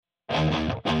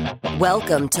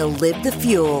Welcome to Live the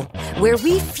Fuel, where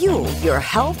we fuel your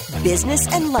health, business,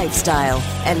 and lifestyle.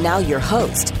 And now your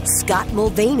host, Scott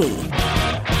Mulvaney.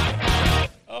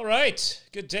 All right.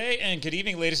 Good day and good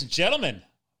evening, ladies and gentlemen.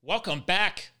 Welcome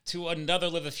back to another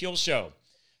Live the Fuel show.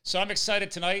 So I'm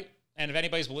excited tonight, and if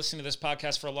anybody's been listening to this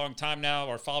podcast for a long time now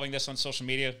or following this on social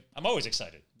media, I'm always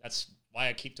excited. That's why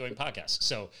I keep doing podcasts.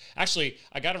 So actually,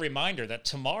 I got a reminder that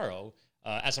tomorrow,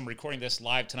 as I'm recording this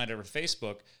live tonight over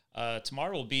Facebook,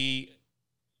 tomorrow will be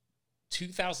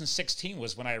 2016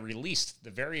 was when I released the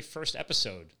very first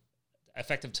episode,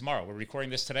 effective tomorrow. We're recording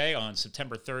this today on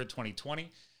September 3rd, 2020.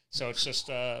 So it's just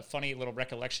a funny little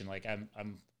recollection. Like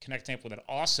I'm connecting up with an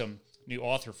awesome new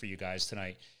author for you guys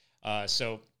tonight.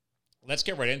 So let's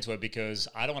get right into it because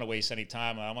I don't want to waste any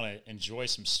time. I want to enjoy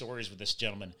some stories with this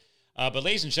gentleman. But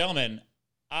ladies and gentlemen,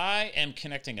 I am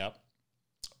connecting up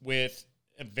with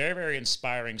a very, very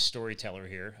inspiring storyteller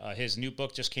here. His new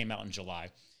book just came out in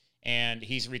July, and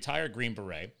he's a retired Green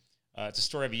Beret. It's a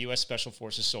story of a U.S. Special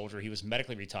Forces soldier. He was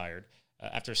medically retired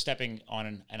after stepping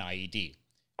on an IED.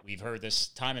 We've heard this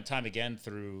time and time again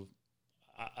through,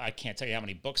 I can't tell you how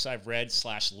many books I've read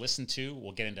 / listened to.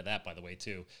 We'll get into that, by the way,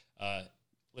 too.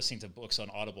 Listening to books on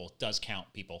Audible does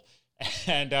count, people.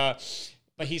 And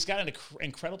but he's got an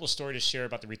incredible story to share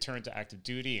about the return to active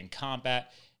duty and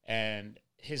combat, and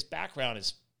his background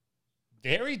is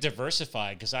very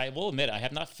diversified because I will admit I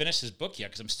have not finished his book yet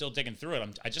because I'm still digging through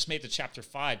it. I just made the chapter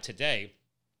 5 today,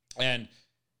 and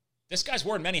this guy's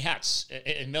worn many hats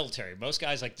in military. Most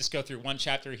guys like just go through one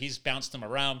chapter. He's bounced them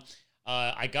around.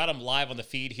 I got him live on the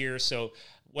feed here. So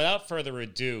without further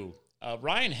ado,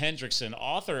 Ryan Hendrickson,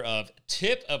 author of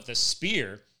Tip of the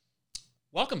Spear.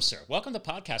 Welcome, sir. Welcome to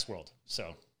podcast world.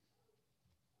 So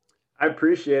I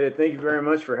appreciate it. Thank you very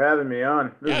much for having me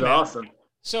on. This is awesome.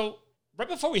 So right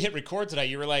before we hit record today,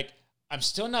 you were like, I'm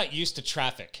still not used to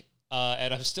traffic.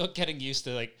 And I'm still getting used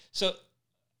to so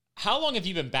how long have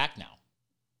you been back now?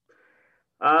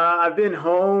 I've been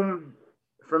home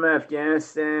from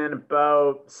Afghanistan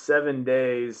about 7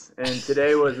 days, and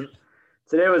today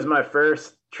was my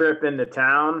first trip into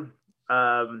town.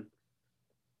 Yeah,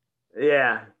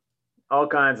 all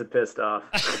kinds of pissed off.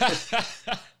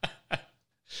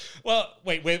 Well,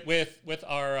 wait, with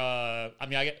our, by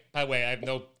the way,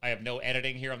 I have no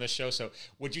editing here on this show. So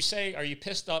would you say, are you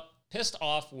pissed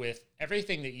off with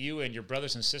everything that you and your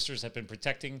brothers and sisters have been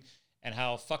protecting and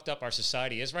how fucked up our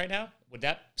society is right now? Would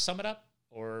that sum it up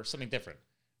or something different?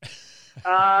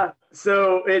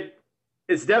 So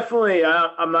it's definitely,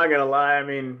 I'm not going to lie. I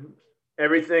mean,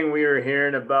 everything we were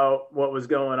hearing about what was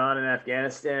going on in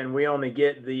Afghanistan, we only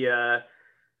get the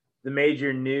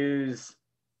major news,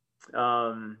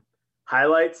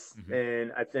 highlights. Mm-hmm.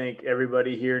 And I think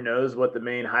everybody here knows what the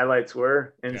main highlights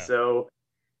were. And so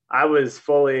I was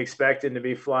fully expecting to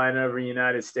be flying over the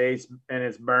United States and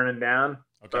it's burning down.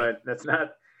 Okay. But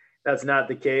that's not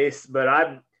the case. But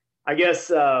I guess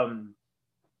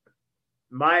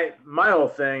my whole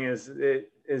thing is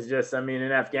just, I mean,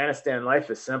 in Afghanistan, life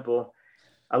is simple.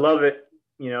 I love it.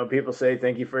 You know, people say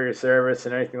thank you for your service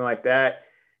and everything like that.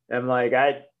 And I'm like,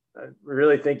 I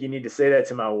really think you need to say that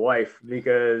to my wife,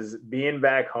 because being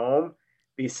back home,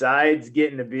 besides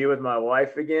getting to be with my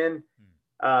wife again,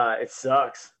 it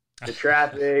sucks. The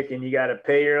traffic, and you got to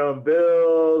pay your own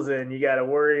bills, and you got to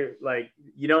worry, like,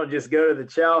 you don't just go to the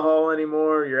chow hall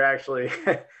anymore. You're actually,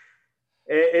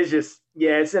 it's just,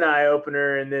 it's an eye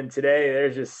opener. And then today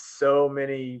there's just so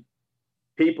many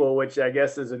people, which I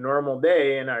guess is a normal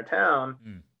day in our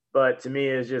town, but to me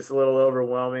it's just a little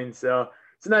overwhelming. So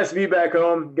it's nice to be back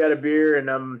home, got a beer, and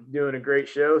I'm doing a great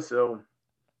show. So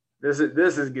this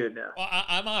is good now. Well,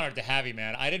 I'm honored to have you,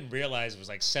 man. I didn't realize it was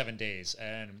like 7 days.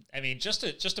 And I mean, just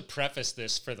to preface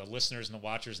this for the listeners and the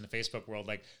watchers in the Facebook world,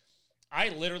 like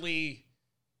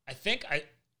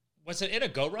was it in a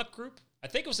GoRuck group? I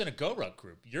think it was in a GoRuck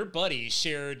group. Your buddy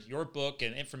shared your book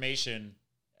and information,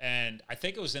 and I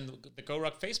think it was in the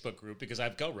GoRuck Facebook group because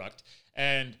I've GoRucked.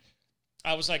 And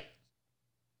I was like,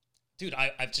 dude,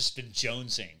 I've just been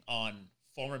jonesing on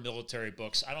former military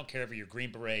books. I don't care if you're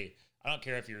Green Beret. I don't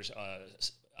care if you're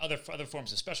other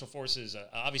forms of special forces.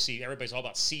 Obviously, everybody's all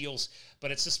about SEALs.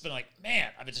 But it's just been like, man,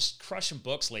 I've been just crushing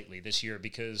books lately this year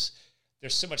because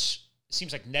there's so much, it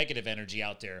seems like, negative energy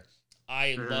out there.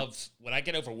 I love, when I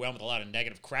get overwhelmed with a lot of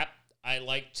negative crap, I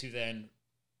like to then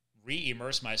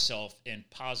re-immerse myself in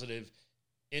positive,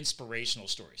 inspirational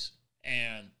stories.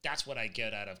 And that's what I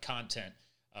get out of content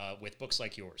with books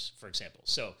like yours, for example.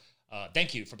 So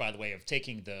thank you for, by the way, of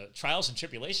taking the trials and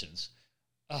tribulations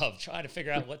of trying to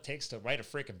figure out what it takes to write a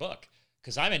freaking book.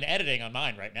 Because I'm in editing on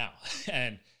mine right now.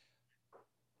 And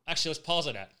actually, let's pause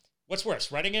on that. What's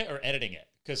worse, writing it or editing it?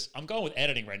 Because I'm going with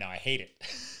editing right now. I hate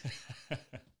it.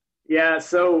 Yeah.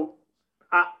 So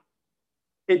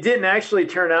it didn't actually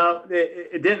turn out,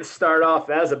 it didn't start off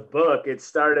as a book. It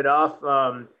started off,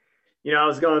 I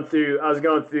was going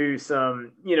through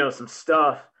some, some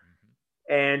stuff,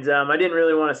 and I didn't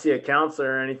really want to see a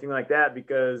counselor or anything like that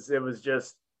because it was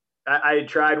just, I had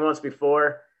tried once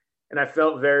before and I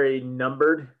felt very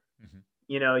numbered.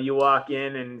 Mm-hmm. You walk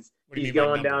in and he's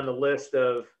going down the list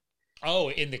of. Oh,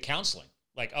 in the counseling.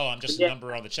 Like, I'm just a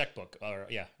number on the checkbook. Or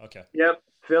yeah. Okay. Yep.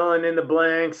 Filling in the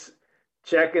blanks,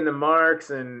 checking the marks,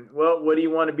 and what do you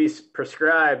want to be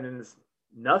prescribed? And it's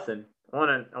nothing. I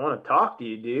want to talk to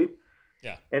you, dude.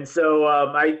 Yeah. And so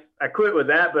I quit with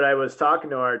that, but I was talking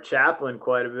to our chaplain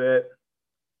quite a bit.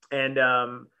 And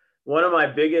one of my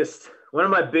biggest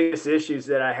issues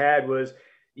that I had was,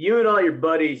 you and all your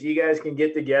buddies, you guys can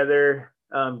get together,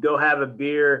 go have a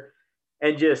beer,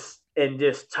 and just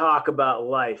talk about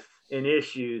life and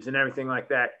issues and everything like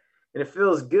that. And it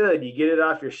feels good. You get it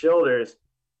off your shoulders,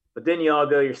 but then you all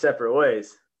go your separate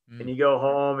ways. And you go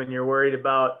home and you're worried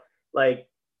about like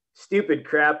stupid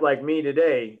crap like me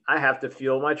today. I have to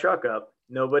fuel my truck up.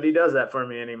 Nobody does that for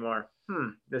me anymore.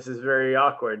 This is very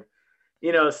awkward.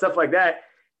 Stuff like that.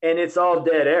 And it's all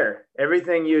dead air.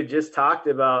 Everything you just talked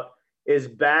about is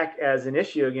back as an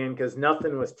issue again, because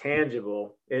nothing was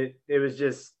tangible. It was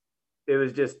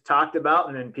just talked about,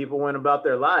 and then people went about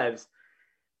their lives.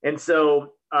 And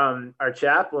so our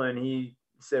chaplain, he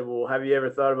said, well, have you ever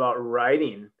thought about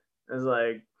writing? I was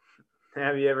like,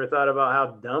 have you ever thought about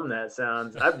how dumb that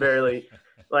sounds? I barely,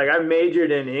 I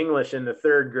majored in English in the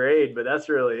 3rd grade, but that's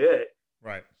really it.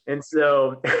 Right. And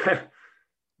so,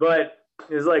 but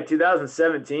it was like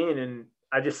 2017 and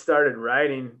I just started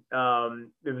writing.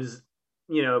 It was,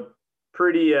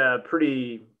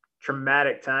 pretty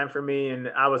traumatic time for me. And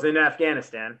I was in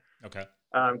Afghanistan. Okay.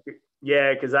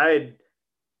 Cause I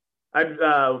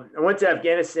went to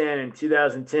Afghanistan in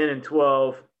 2010 and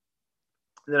 12.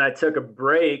 And then I took a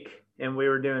break and we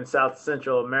were doing South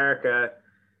Central America.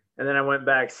 And then I went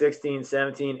back 16,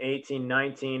 17, 18,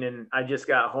 19, and I just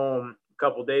got home a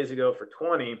couple days ago for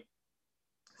 20.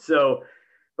 So,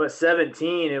 but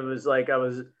 17, it was like I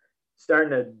was starting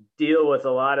to deal with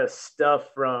a lot of stuff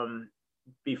from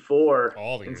before.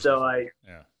 And so I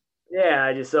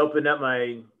just opened up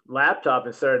my laptop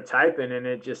and started typing, and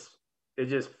it just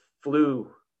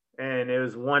flew. And it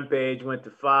was 1 page, went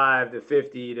to 5 to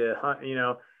 50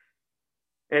 to,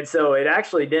 And so it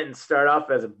actually didn't start off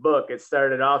as a book. It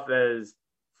started off as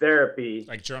therapy.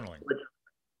 Like journaling.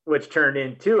 Which turned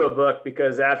into a book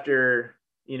because after,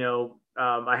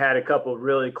 I had a couple of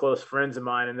really close friends of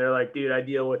mine and they're like, dude, I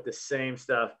deal with the same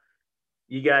stuff.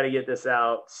 You got to get this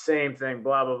out. Same thing,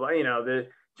 blah, blah, blah. The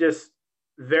just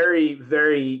very,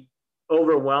 very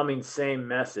overwhelming same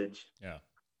message. Yeah.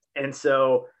 And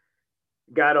so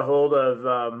got a hold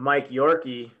of Mike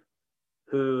Yorkie,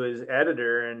 who is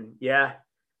editor, and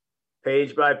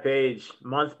page by page,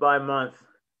 month by month,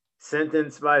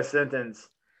 sentence by sentence.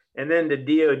 And then the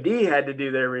DOD had to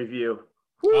do their review.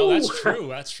 Woo! Oh, that's true.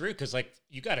 That's true. Because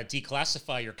you got to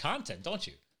declassify your content, don't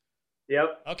you?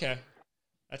 Yep. Okay.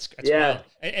 That's wild.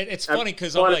 And it's funny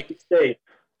because I'm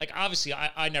like obviously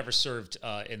I never served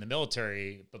in the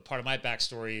military, but part of my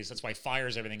backstory is that's why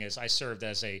FIRES everything is. I served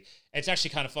as it's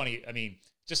actually kind of funny. I mean,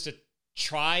 just to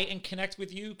try and connect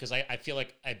with you, because I feel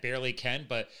like I barely can,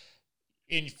 but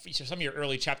in some of your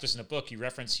early chapters in the book, you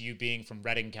reference you being from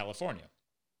Redding, California.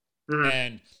 Mm-hmm.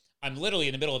 And I'm literally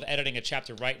in the middle of editing a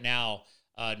chapter right now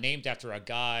named after a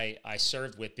guy I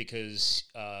served with because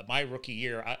my rookie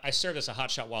year, I served as a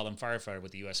hotshot wildland firefighter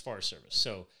with the U.S. Forest Service.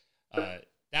 So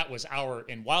that was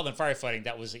in wildland firefighting,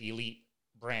 that was the elite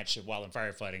branch of wildland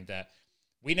firefighting that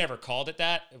we never called it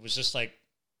that. It was just like,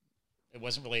 it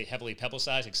wasn't really heavily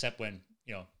publicized except when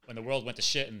the world went to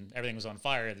shit and everything was on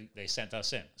fire, they sent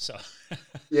us in. So,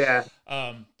 yeah.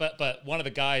 But one of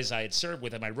the guys I had served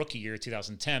with in my rookie year,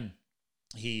 2010,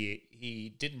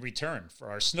 he didn't return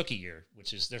for our Snooki year,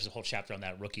 there's a whole chapter on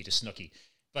that, rookie to Snooki.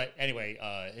 But anyway,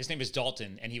 his name is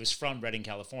Dalton, and he was from Redding,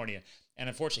 California. And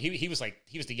unfortunately, he was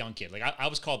the young kid. Like I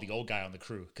was called the old guy on the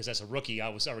crew because as a rookie, I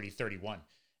was already 31.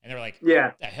 And they were like, yeah,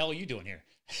 what the hell are you doing here?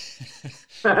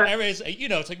 Everybody's,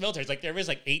 it's like military. It's like everybody's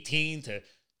like 18 to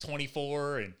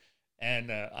 24.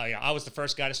 And I was the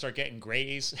first guy to start getting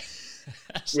grays.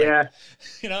 Yeah.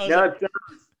 It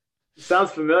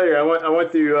sounds familiar. I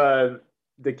went through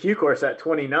the Q course at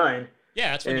 29.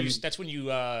 Yeah, that's when you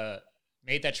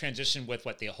made that transition with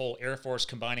the whole Air Force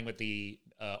combining with the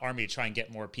Army to try and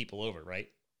get more people over, right?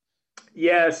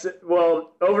 Yes.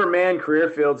 Well, over manned career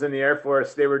fields in the Air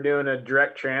Force, they were doing a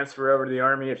direct transfer over to the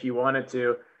Army if you wanted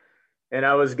to. And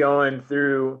I was going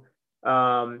through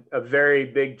a very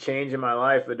big change in my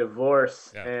life, a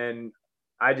divorce, Yeah. and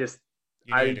I just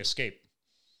You needed to escape.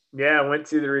 yeah, went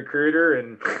to the recruiter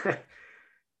and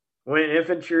went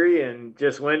infantry and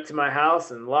just went to my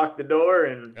house and locked the door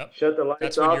and Yep. shut the lights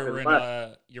That's when off you were and in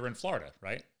left. you're in Florida,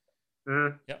 right?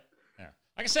 Mhm. Yep. Yeah.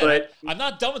 Like I said, But I'm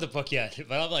not done with the book yet,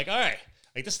 but I'm like, all right,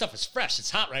 like this stuff is fresh. It's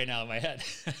hot right now in my head.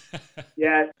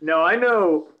 yeah, no, I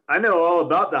know all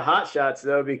about the hot shots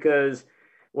though, because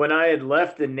when I had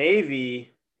left the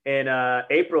Navy in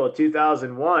April of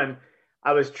 2001,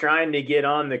 I was trying to get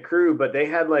on the crew, but they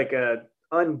had like a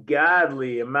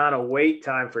ungodly amount of wait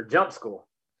time for jump school.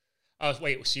 Oh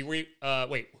wait, so you were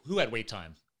wait, who had wait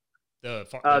time? The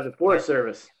Forest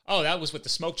Service. Oh, that was with the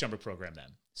smoke jumper program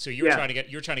then. So you were Yeah. trying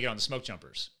to get on the smoke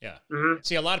jumpers. Yeah. Hmm.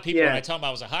 See, a lot of people when Yeah. I tell them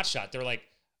I was a hot shot, they're like,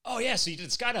 "Oh yeah, so you did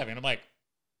skydiving?" And I'm like,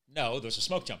 "No, those are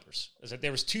smoke jumpers."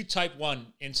 There was two Type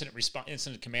 1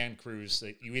 incident command crews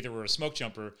that you either were a smoke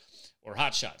jumper or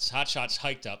hot shots. Hot shots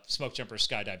hiked up, smoke jumpers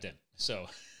skydived in. So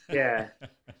Yeah.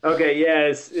 Okay. Yeah.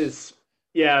 It's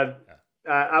yeah.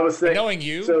 I was saying, knowing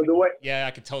you, so the way, yeah,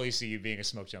 I could totally see you being a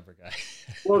smoke jumper guy.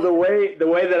 well, the way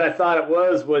that I thought it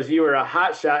was you were a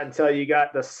hot shot until you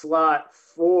got the slot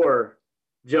for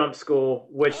jump school,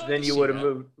 which Oh, I then can you see would have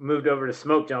that. moved over to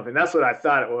smoke jumping. That's what I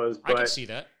thought it was. I can But see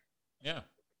that. Yeah.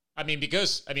 I mean,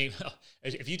 because,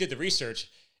 if you did the research,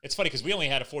 it's funny because we only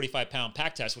had a 45-pound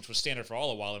pack test, which was standard for all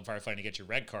a while in firefighting to get your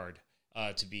red card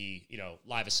to be,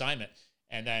 live assignment.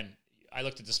 And then I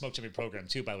looked at the smoke jumping program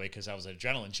too, by the way, because I was an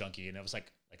adrenaline junkie, and it was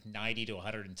like 90 to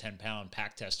 110-pound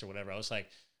pack test or whatever. I was like,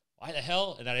 why the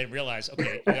hell? And I didn't realize,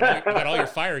 okay, you got all your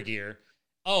fire gear.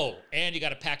 Oh, and you got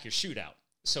to pack your chute out.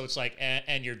 So it's like,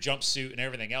 and your jumpsuit and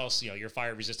everything else, your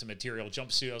fire resistant material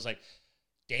jumpsuit. I was like,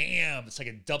 damn, it's like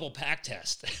a double pack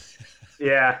test.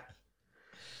 yeah,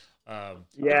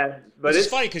 yeah. But It's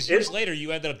funny because years later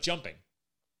you ended up jumping.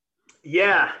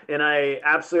 yeah, and I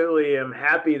absolutely am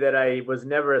happy that I was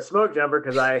never a smoke jumper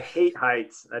because I hate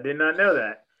heights. I did not know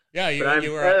that. Yeah, But I'm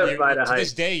terrified of to this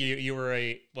heights. day you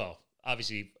were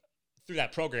obviously through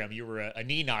that program you were a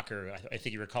knee knocker. I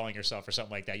think you were calling yourself or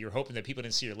something like that. You were hoping that people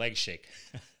didn't see your legs shake.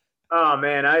 Oh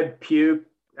man, I'd puke.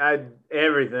 I'd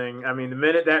everything. I mean, the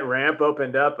minute that ramp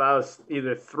opened up, I was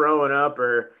either throwing up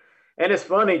or. And it's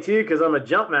funny too because I'm a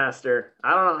jump master.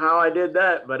 I don't know how I did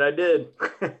that, but I did.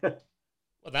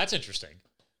 Well, that's interesting.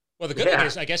 Well, the good thing Yeah.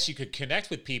 is I guess you could connect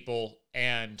with people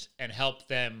and help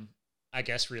them, I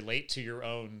guess, relate to your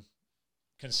own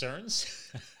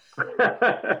concerns.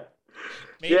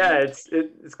 Maybe? Yeah,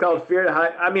 it's called fear to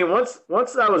height. I mean, once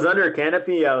I was under a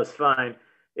canopy, I was fine.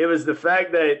 It was the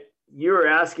fact that you were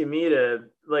asking me to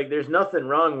like. There's nothing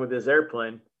wrong with this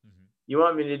airplane. Mhm. You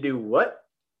want me to do what?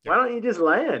 Why don't you just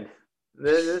land?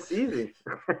 That's easy.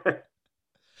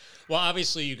 Well,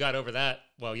 obviously you got over that.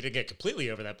 Well, you didn't get completely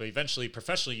over that, but eventually,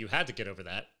 professionally, you had to get over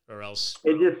that, or else.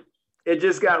 It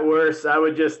just got worse. I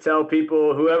would just tell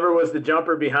people, whoever was the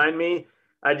jumper behind me,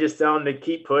 I just tell them to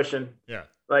keep pushing. Yeah.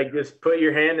 Like just put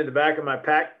your hand in the back of my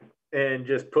pack and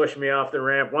just push me off the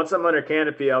ramp. Once I'm under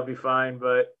canopy, I'll be fine.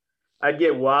 But I'd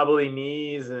get wobbly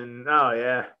knees and oh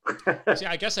yeah. See,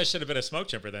 I guess I should have been a smoke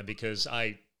jumper then because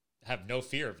I have no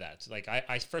fear of that. Like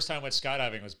I first time I went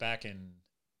skydiving was back in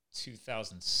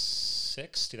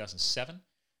 2006, 2007.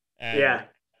 And Yeah.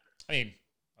 I mean,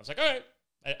 I was like, all right.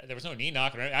 There was no knee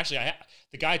knock. Actually,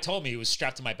 the guy told me he was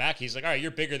strapped to my back. He's like, all right,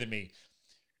 you're bigger than me,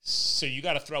 so you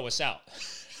got to throw us out.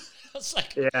 I was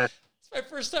like, Yeah. it's my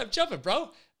first time jumping,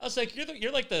 bro. I was like,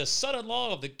 you're like the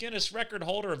son-in-law of the Guinness record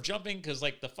holder of jumping because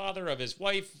like the father of his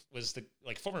wife was the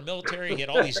like former military. He had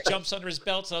all these jumps under his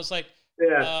belt. So I was like,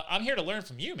 Yeah. I'm here to learn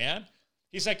from you, man.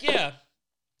 He's like, yeah,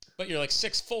 but you're like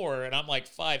 6'4" and I'm like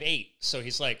 5'8". So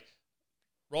he's like,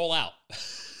 roll out. I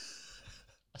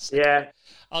was like, Yeah.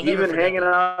 I'll never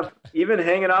Even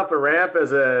hanging off a ramp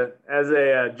as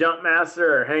a jump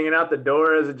master or hanging out the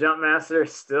door as a jump master,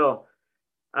 still,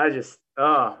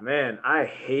 oh man, I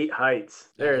hate heights.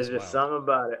 There is is just wild. something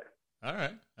about it. All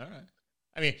right.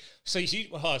 I mean, so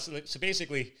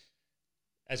basically,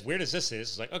 as weird as this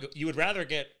is, it's like, okay, you would rather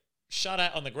get shot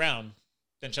at on the ground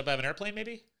than jump out of an airplane,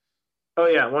 maybe? Oh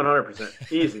yeah,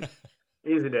 100%. Easy,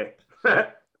 easy day.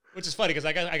 Which is funny because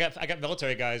I got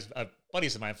military guys,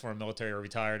 buddies of mine, former military or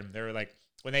retired, and they were like,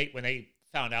 when they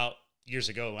found out years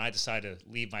ago when I decided to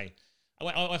leave I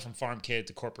went from farm kid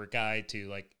to corporate guy to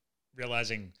like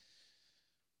realizing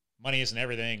money isn't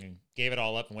everything, and gave it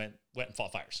all up and went and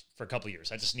fought fires for a couple of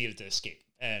years. I just needed to escape,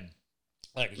 and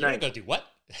like, you're gonna go do what?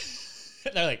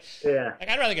 They're like, Yeah.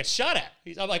 I'd rather get shot at.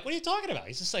 I'm like, what are you talking about?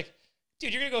 He's just like,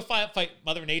 dude, you're gonna go fight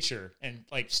Mother Nature and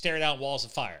like stare down walls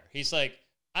of fire. He's like,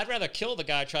 I'd rather kill the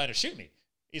guy trying to shoot me.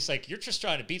 He's like, you're just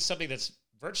trying to beat something that's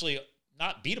virtually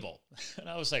not beatable. And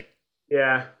I was like,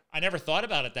 Yeah. I never thought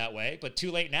about it that way, but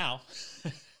too late now.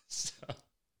 So.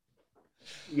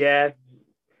 Yeah.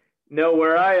 No,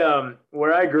 where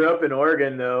I grew up in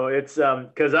Oregon though, it's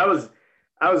because I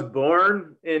was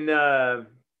born in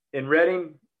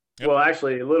Redding. Yep. Well,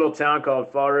 actually, a little town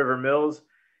called Fall River Mills.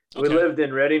 We Okay. lived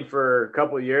in Redding for a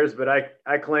couple of years, but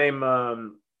I claim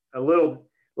a little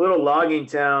logging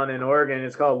town in Oregon.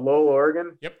 It's called Lowell,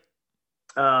 Oregon. Yep.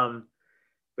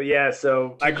 But yeah,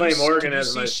 so I claim Oregon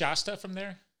as my Shasta from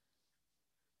there.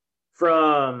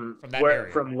 From that where?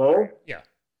 area. From Lowell? Yeah.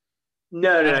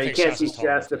 No, don't you think can't see Shasta's tall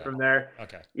enough Shasta for from that. there.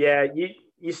 Okay. Yeah,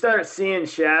 you start seeing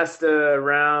Shasta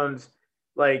around,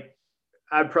 like,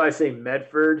 I'd probably say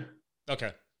Medford.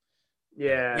 Okay.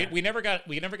 Yeah. We never got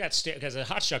because a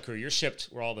hot shot crew, you're shipped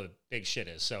where all the big shit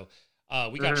is. So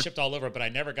we got shipped all over, but I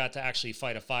never got to actually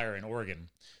fight a fire in Oregon.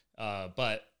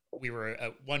 But we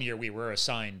were 1 year we were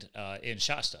assigned in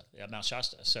Shasta, Mount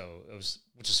Shasta. So it was,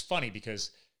 which is funny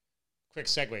because, quick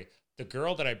segue, the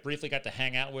girl that I briefly got to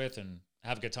hang out with and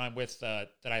have a good time with that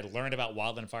I learned about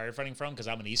wildland firefighting from, because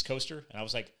I'm an East Coaster, and I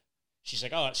was like, she's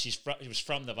like, oh, she was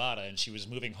from Nevada, and she was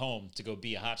moving home to go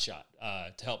be a hotshot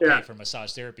to help pay for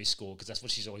massage therapy school, because that's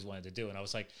what she's always wanted to do. And I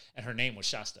was like, and her name was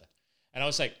Shasta. And I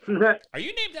was like, are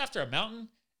you named after a mountain?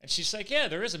 And she's like, yeah,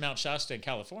 there is a Mount Shasta in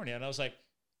California. And I was like,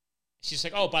 she's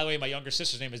like, oh, by the way, my younger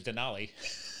sister's name is Denali.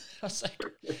 I was like,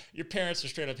 your parents are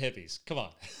straight up hippies. Come on.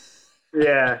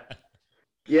 Yeah.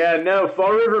 Yeah, no,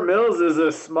 Fall River Mills is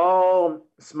a small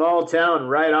town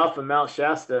right off of Mount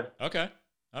Shasta. Okay.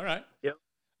 All right. Yep.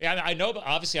 Yeah, I know.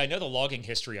 Obviously, I know the logging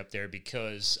history up there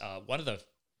because one of the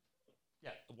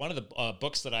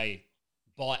books that I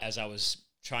bought as I was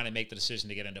trying to make the decision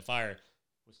to get into fire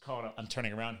was called, I'm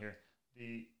turning around here,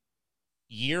 The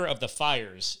Year of the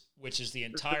Fires, which is the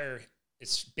entire,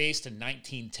 it's based in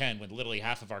 1910 when literally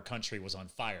half of our country was on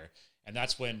fire. And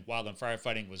that's when wildland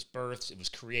firefighting was birthed, it was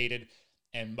created,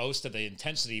 and most of the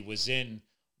intensity was in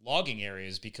logging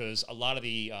areas because a lot of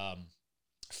the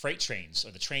freight trains or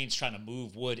the trains trying to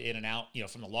move wood in and out,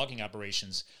 from the logging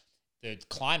operations, the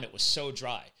climate was so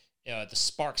dry. The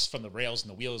sparks from the rails and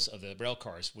the wheels of the rail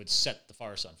cars would set the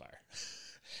forest on fire.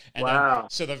 And wow.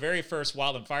 So the very first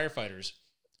wildland firefighters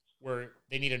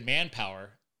they needed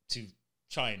manpower to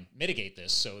try and mitigate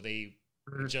this. So they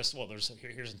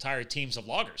here's entire teams of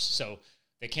loggers. So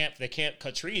they can't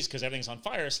cut trees because everything's on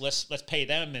fire. So let's pay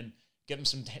them and give them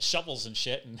some shovels and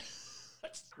shit and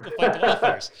let's go fight the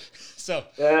wildfires. So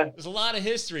there's a lot of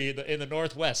history in the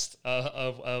Northwest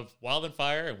of wildland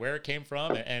fire and where it came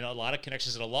from, and a lot of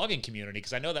connections to the logging community.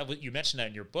 Because I know that you mentioned that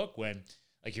in your book when,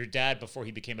 like, your dad, before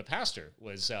he became a pastor,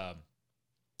 was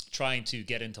trying to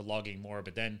get into logging more,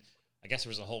 but then I guess there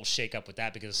was a whole shakeup with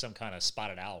that because of some kind of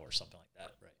spotted owl or something like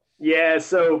that, right? Yeah.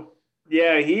 So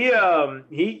yeah, he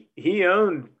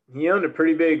owned a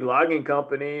pretty big logging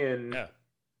company, and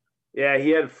yeah, he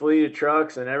had a fleet of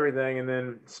trucks and everything, and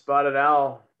then spotted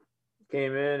owl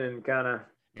came in and kind of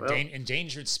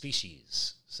endangered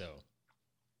species. So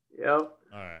yep. All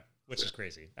right. Which is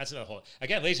crazy. That's another whole,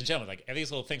 again, ladies and gentlemen, like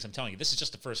these little things I'm telling you, this is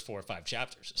just the first 4 or 5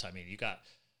 chapters. So I mean,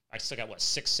 I still got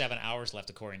 6-7 hours left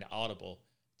according to Audible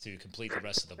to complete the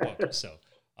rest of the book. So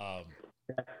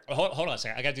hold on a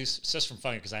second. I got to do just from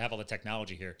fun because I have all the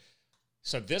technology here.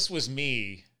 So this was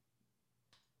me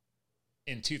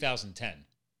in 2010.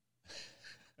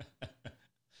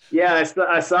 Yeah,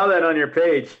 I saw that on your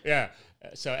page. Yeah.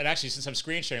 So, and actually, since I'm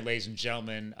screen sharing, ladies and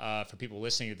gentlemen, for people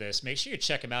listening to this, make sure you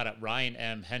check him out at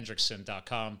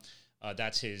ryanmhendrickson.com.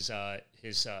 That's his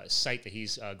site that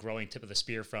he's growing Tip of the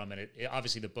Spear from. And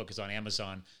obviously the book is on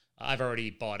Amazon. I've already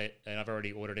bought it, and I've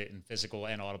already ordered it in physical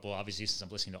and Audible, obviously, since I'm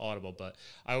listening to Audible. But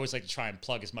I always like to try and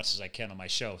plug as much as I can on my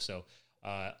show. So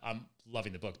I'm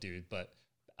loving the book, dude. But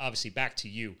obviously, back to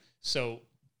you. So,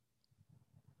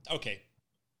 okay,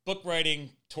 book writing,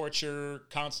 torture,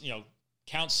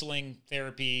 counseling,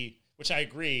 therapy, which I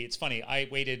agree. It's funny. I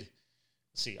waited,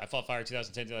 I fought fire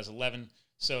 2010, 2011.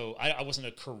 So I wasn't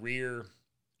a career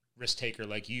risk taker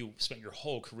like you spent your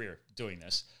whole career doing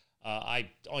this. I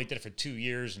only did it for 2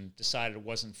 years and decided it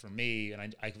wasn't for me.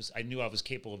 And I knew I was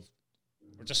capable of,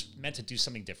 or just meant to do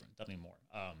something different, nothing more.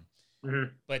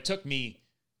 But it took me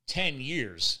 10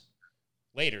 years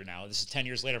later now, this is 10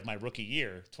 years later of my rookie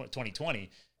year, 2020,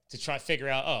 to try to figure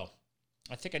out,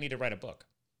 I think I need to write a book.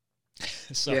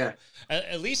 So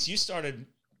at least you started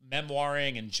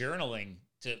memoiring and journaling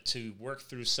to work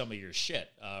through some of your shit.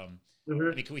 I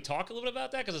mean, can we talk a little bit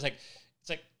about that? Because it's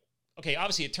like, okay,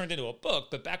 obviously it turned into a book,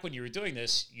 but back when you were doing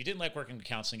this, you didn't like working with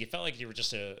counseling. You felt like you were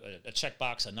just a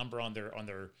checkbox, a number on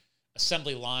their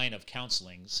assembly line of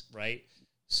counselings, right?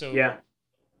 So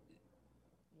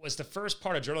was the first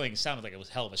part of journaling sounded like it was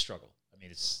hell of a struggle. I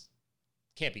mean,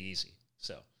 can't be easy.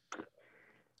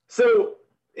 So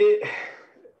it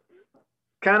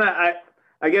kind of,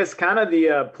 I guess kind of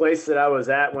the place that I was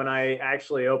at when I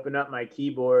actually opened up my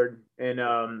keyboard and,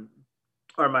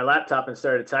 or my laptop and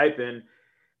started typing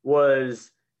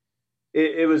was,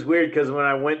 it was weird because when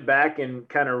I went back and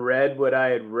kind of read what I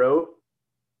had wrote,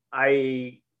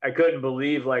 I couldn't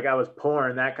believe like I was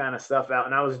pouring that kind of stuff out,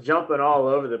 and I was jumping all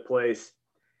over the place,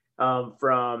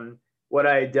 from what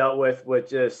I had dealt with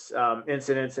just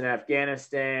incidents in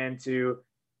Afghanistan to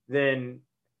then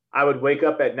I would wake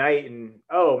up at night and,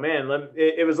 oh man,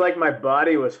 it was like my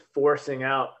body was forcing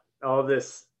out all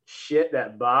this shit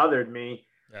that bothered me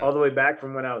all the way back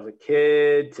from when I was a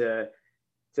kid to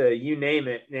you name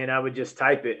it. And I would just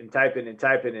type it and type it and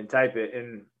type it and type it.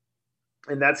 And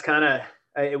that's kind of,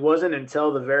 it wasn't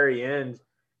until the very end,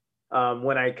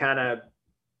 when I kind of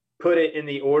put it in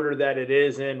the order that it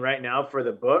is in right now for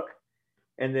the book.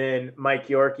 And then Mike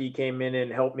Yorkie came in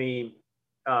and helped me,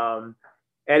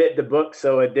 edit the book.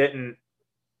 So it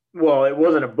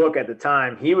wasn't a book at the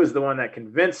time. He was the one that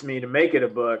convinced me to make it a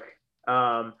book.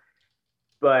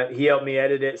 But he helped me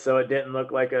edit it so it didn't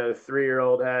look like a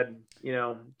 3-year-old had,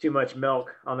 too much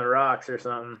milk on the rocks or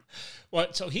something. Well,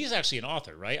 so he's actually an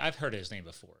author, right? I've heard his name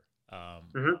before.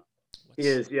 He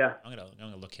is, yeah. I'm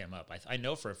gonna look him up. I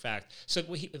know for a fact. So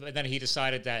then he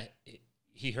decided that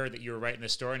he heard that you were writing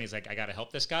this story, and he's like, I got to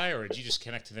help this guy, or did you just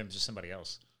connect to him to somebody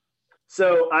else?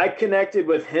 So I connected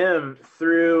with him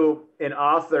through an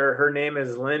author. Her name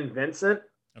is Lynn Vincent.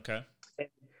 Okay.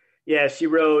 Yeah, she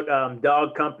wrote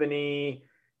Dog Company,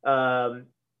 the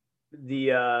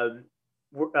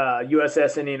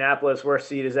USS Indianapolis, Worst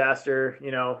Sea Disaster.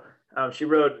 She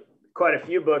wrote quite a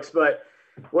few books. But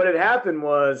what had happened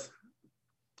was,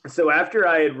 so after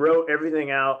I had wrote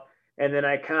everything out, and then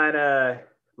I kind of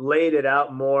laid it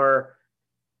out more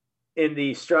in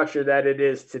the structure that it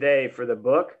is today for the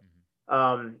book.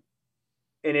 And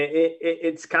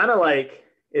it's kind of like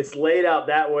it's laid out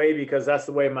that way because that's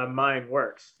the way my mind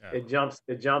works. Yeah.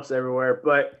 It jumps everywhere.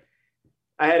 But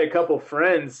I had a couple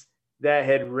friends that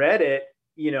had read it,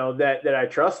 that I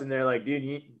trust, and they're like,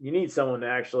 dude, you need someone to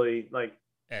actually like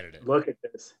edit it, look at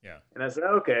this. Yeah. And I said,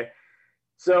 okay.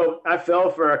 So I fell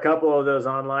for a couple of those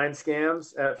online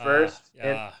scams at first.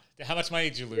 Yeah. How much money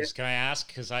did you lose? Can I ask?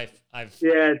 Because I've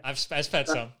spent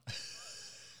some.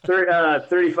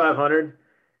 3,500.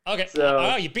 Okay.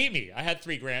 So, you beat me. I had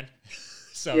 $3,000.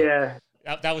 So yeah,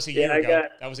 that was a year ago.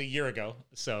 That was a year ago.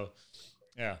 So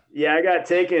yeah. Yeah, I got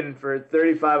taken for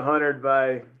 3,500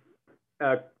 by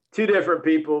 2 different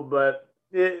people, but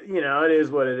it is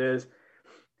what it is.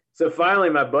 So finally,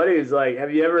 my buddy was like,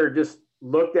 "Have you ever just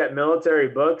looked at military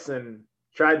books and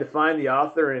tried to find the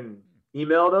author and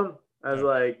emailed them?" I was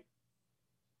like,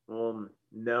 "Well,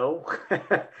 no."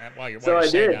 While you're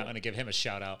saying that, I'm going to give him a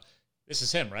shout out. This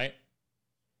is him, right?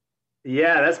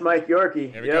 Yeah, that's Mike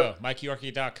Yorkie. There we go,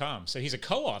 MikeYorkie.com. So he's a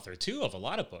co-author, too, of a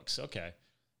lot of books. Okay.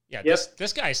 Yeah,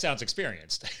 this guy sounds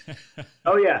experienced.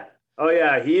 Oh, yeah.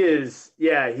 He is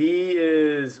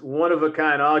one of a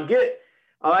kind. I'll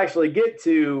actually get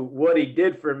to what he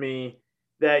did for me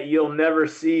that you'll never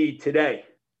see today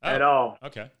at all.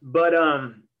 Okay. But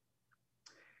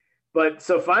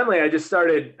so finally I just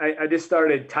started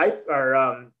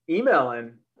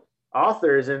emailing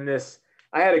authors, and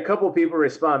I had a couple people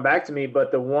respond back to me,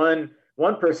 but the one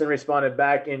person responded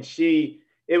back, and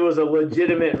it was a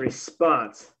legitimate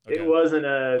response. Okay. It wasn't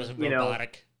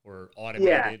robotic or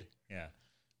automated. Yeah.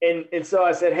 And so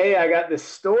I said, "Hey, I got this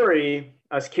story.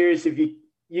 I was curious if you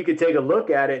could take a look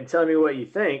at it and tell me what you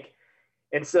think."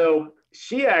 And so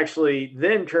she actually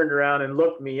then turned around and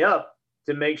looked me up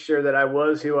to make sure that I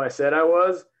was who I said I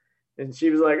was. And she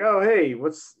was like, "Oh, hey,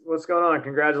 what's going on?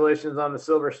 Congratulations on the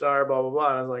Silver Star, blah, blah, blah."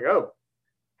 And I was like, "Oh,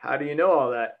 how do you know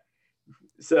all that?"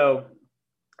 So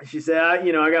she said,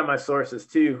 I got my sources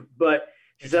too. But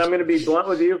she said, "I'm going to be blunt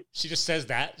with you." She just says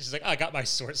that. She's like, "Oh, I got my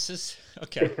sources."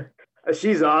 Okay.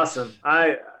 She's awesome.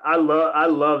 I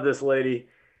love this lady.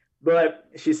 But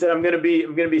she said, I'm going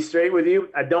to be straight with you.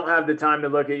 I don't have the time to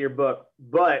look at your book,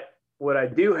 but what I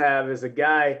do have is a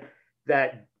guy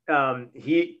that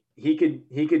he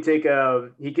could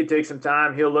take some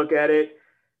time. He'll look at it.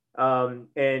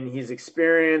 And he's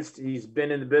experienced. He's been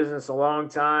in the business a long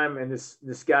time, and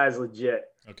this guy's legit.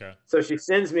 Okay. So she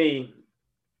sends me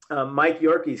Mike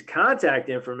Yorkie's contact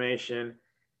information,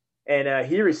 and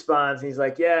he responds. And he's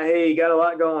like, "Yeah, hey, you got a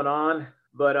lot going on,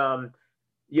 but I'll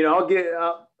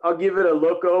give it a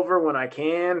look over when I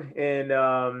can, and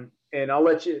I'll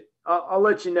let you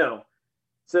know."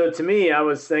 So to me, I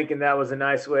was thinking that was a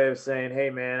nice way of saying, "Hey,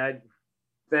 man,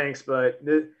 thanks, but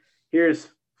here's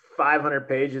 500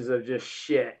 pages of just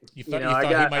shit. You thought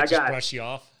he might just brush you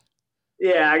off?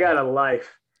 Yeah, I got a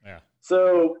life. Yeah.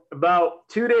 So about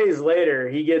 2 days later,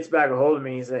 he gets back a hold of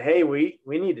me. He said, "Hey, we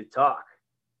need to talk."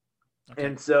 Okay.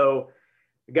 And so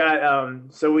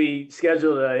we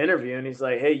scheduled an interview, and he's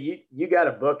like, "Hey, you got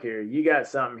a book here. You got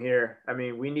something here. I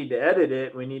mean, we need to edit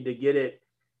it. We need to get it,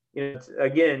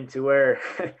 again, to where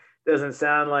it doesn't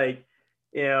sound like,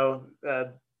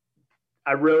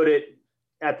 I wrote it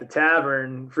at the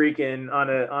tavern freaking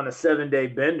on a 7-day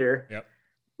bender." Yep.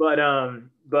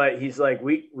 But he's like,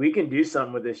 we can do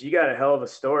something with this. You got a hell of a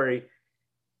story.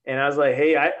 And I was like,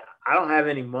 "Hey, I don't have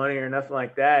any money or nothing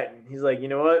like that." And he's like, "You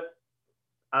know what?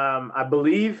 I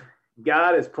believe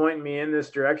God is pointing me in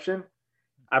this direction.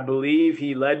 I believe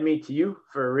he led me to you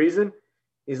for a reason."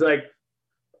 He's like,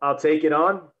 "I'll take it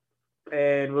on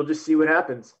and we'll just see what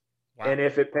happens." Wow. And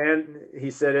if it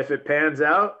pans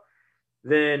out,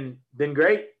 then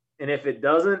great. And if it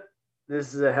doesn't,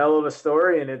 this is a hell of a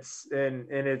story, and it's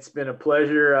been a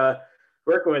pleasure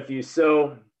working with you.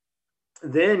 So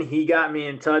then he got me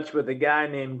in touch with a guy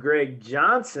named Greg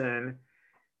Johnson,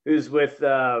 who's with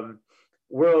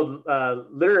World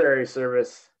Literary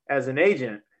Service as an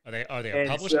agent. Are they a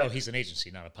publisher? So, he's an agency,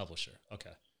 not a publisher.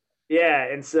 Okay.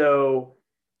 Yeah, and so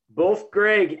both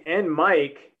Greg and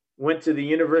Mike went to the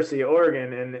University of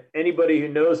Oregon, and anybody who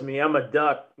knows me, I'm a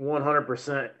Duck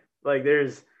 100%. Like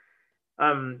a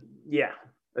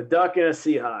Duck and a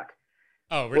Seahawk.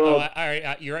 Oh, well, all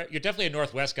right. You're definitely a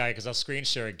Northwest guy, because I'll screen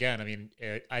share again. I mean,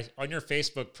 on your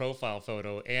Facebook profile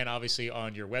photo and obviously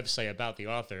on your website about the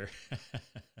author,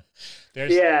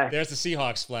 there's the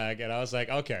Seahawks flag, and I was like,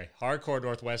 okay, hardcore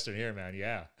Northwestern here, man.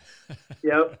 Yeah.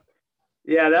 Yep.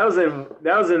 Yeah, that was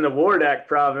in the Wardak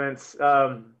province.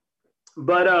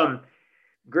 But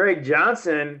Greg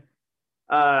Johnson,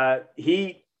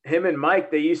 him and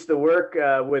Mike, they used to work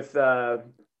with the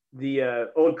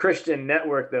Old Christian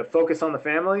Network, the Focus on the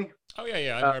Family. Oh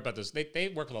yeah, I heard about this.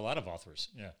 They work with a lot of authors.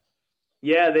 Yeah.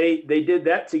 Yeah, they did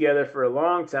that together for a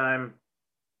long time.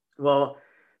 Well,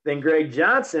 then Greg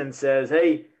Johnson says,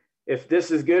 "Hey, if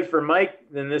this is good for Mike,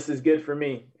 then this is good for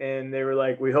me." And they were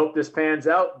like, "We hope this pans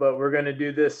out, but we're gonna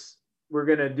do this. We're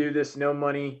gonna do this no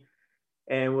money,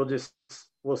 and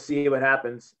we'll see what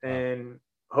happens. And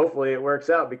hopefully it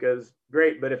works out, because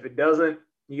great. But if it doesn't,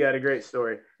 you got a great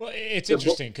story." Well, it's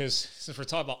interesting, because since we're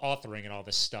talking about authoring and all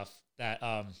this stuff, that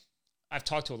I've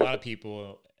talked to a lot of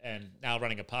people, and now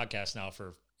running a podcast now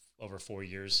for over 4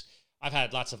 years, I've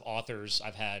had lots of authors.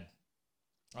 I've had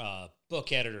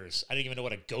book editors. I didn't even know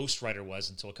what a ghostwriter was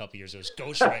until a couple of years. It was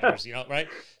ghostwriters, right?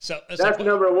 So that's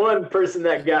number one person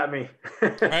that got me.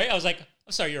 Right? I was like,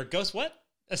 "I'm sorry, you're a ghost? What?"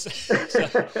 So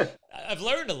I've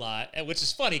learned a lot, which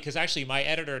is funny, because actually my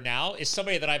editor now is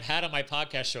somebody that I've had on my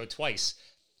podcast show twice,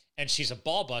 and she's a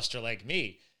ball buster like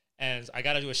me. And I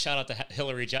got to do a shout out to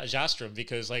Hillary Jostrom,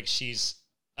 because like she's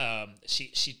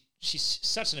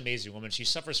such an amazing woman. She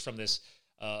suffers from this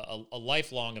a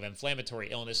lifelong of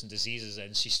inflammatory illness and diseases,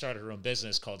 and she started her own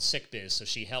business called Sick Biz. So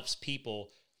she helps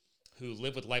people who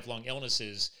live with lifelong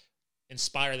illnesses,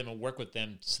 inspire them and work with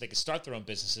them so they can start their own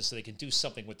businesses, so they can do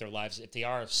something with their lives if they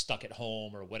are stuck at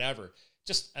home or whatever.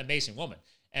 Just an amazing woman.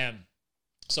 And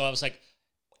so I was like,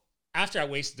 after I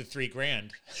wasted the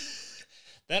 $3,000,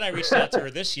 then I reached out to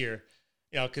her this year,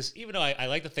 because even though I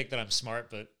like to think that I'm smart,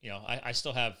 but I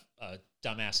still have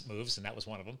dumbass moves, and that was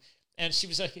one of them. And she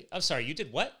was like, "I'm sorry, you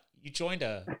did what? You joined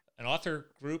an author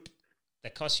group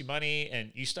that costs you money,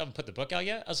 and you still haven't put the book out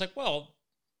yet?" I was like, "Well,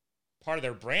 part of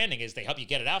their branding is they help you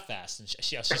get it out fast." And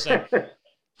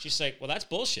she's like, "Well, that's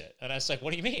bullshit." And I was like,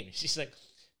 "What do you mean?" She's like,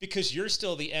 "Because you're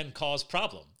still the end cause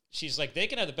problem." She's like, "They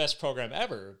can have the best program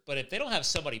ever, but if they don't have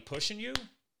somebody pushing you,"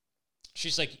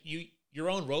 she's like, your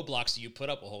own roadblocks that you put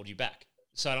up will hold you back.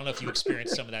 So I don't know if you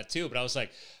experienced some of that too, but I was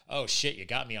like, "Oh shit, you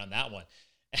got me on that one."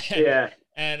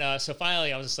 And so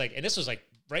finally I was just like, and this was like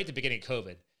right at the beginning of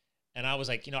COVID. And I was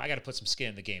like, I got to put some skin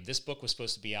in the game. This book was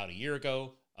supposed to be out a year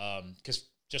ago. Because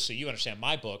just so you understand,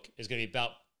 my book is going to be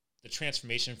about the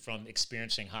transformation from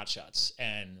experiencing hotshots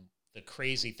and the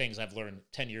crazy things I've learned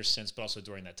 10 years since, but also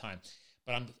during that time.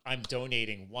 But I'm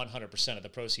donating 100% of the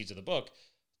proceeds of the book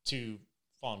to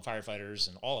fallen firefighters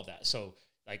and all of that. So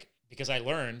like, because I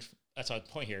learned, that's my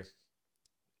point here,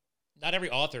 not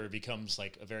every author becomes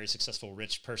like a very successful,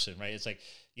 rich person, right? It's like,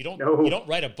 you don't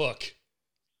write a book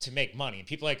to make money. And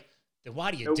people are like, then why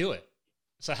do you do it?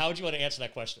 So how would you want to answer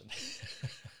that question?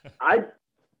 I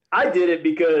did it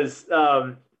because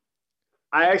I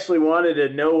actually wanted to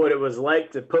know what it was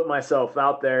like to put myself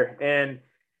out there. And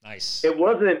nice. It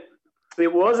wasn't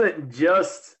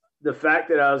just the fact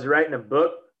that I was writing a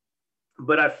book,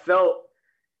 but I felt,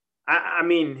 I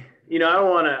mean,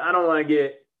 I don't want to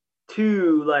get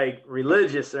too like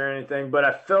religious or anything, but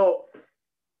I felt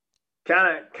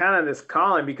kind of this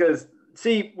calling because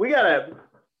see, we gotta,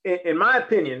 in my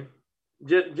opinion,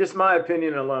 just my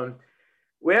opinion alone,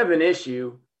 we have an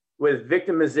issue with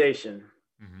victimization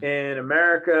in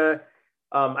America.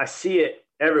 I see it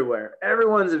everywhere.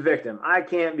 Everyone's a victim. I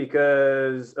can't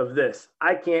because of this.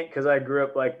 I can't because I grew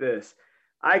up like this.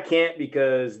 I can't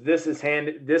because this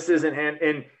isn't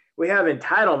and we have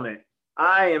entitlement.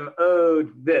 I am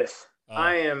owed this.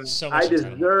 I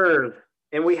deserve,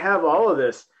 and we have all of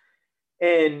this.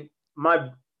 And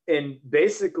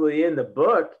basically in the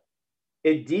book,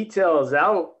 it details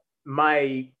out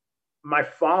my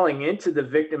falling into the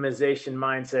victimization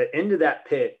mindset, into that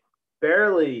pit,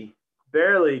 barely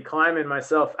climbing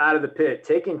myself out of the pit,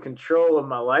 taking control of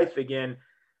my life again,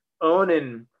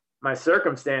 owning my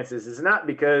circumstances. It's not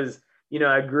because,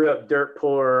 I grew up dirt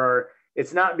poor, or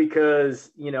it's not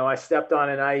because, I stepped on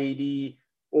an IED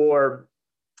or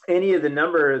any of the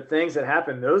number of things that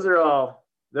happened. Those are all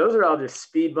just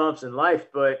speed bumps in life.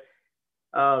 But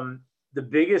the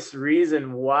biggest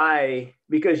reason why,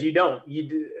 because you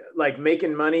do like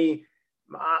making money.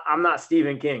 I'm not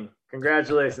Stephen King.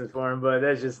 Congratulations for him, but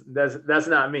that's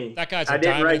not me. That guy's a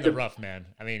diamond in the rough, man.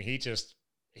 I mean, he's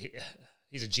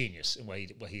a genius in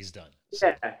what he's done.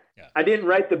 So, yeah. I didn't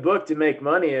write the book to make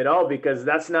money at all, because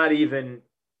that's not even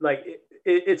like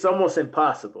it's almost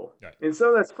impossible. Right. And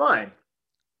so that's fine.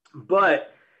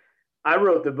 But I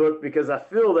wrote the book because I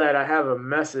feel that I have a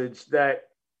message that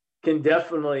can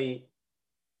definitely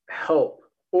help,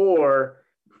 or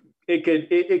it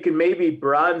could maybe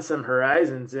broaden some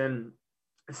horizons. And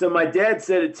so my dad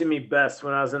said it to me best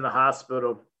when I was in the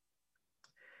hospital.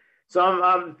 So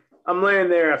I'm laying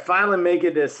there. I finally make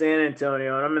it to San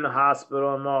Antonio, and I'm in the hospital.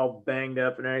 I'm all banged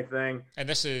up and everything. And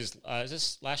this is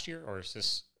this last year, or is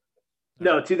this?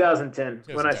 No, 2010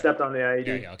 when I stepped on the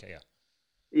IED. Yeah, okay, yeah.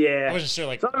 Yeah. I wasn't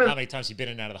sure how many times you've been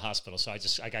in and out of the hospital, so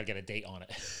I got to get a date on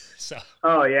it. So.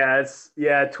 Oh yeah, it's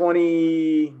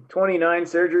 29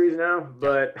 surgeries now,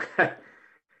 but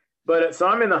but so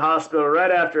I'm in the hospital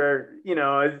right after,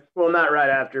 well, not right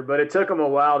after, but it took them a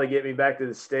while to get me back to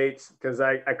the States because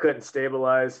I couldn't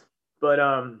stabilize. But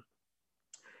I'm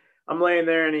laying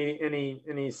there and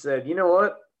he said, "You know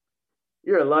what?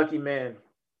 You're a lucky man."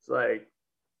 It's like,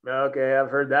 okay, I've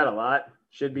heard that a lot.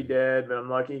 Should be dead, but I'm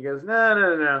lucky. He goes,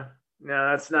 no,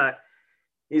 that's not.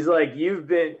 He's like, you've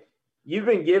been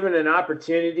given an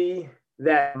opportunity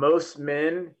that most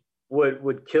men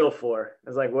would kill for. I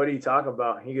was like, what are you talking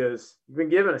about? He goes, you've been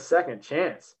given a second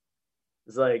chance.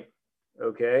 It's like,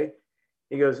 okay.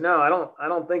 He goes, no, I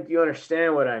don't think you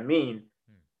understand what I mean.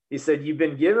 He said, you've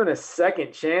been given a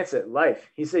second chance at life.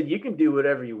 He said, you can do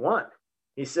whatever you want.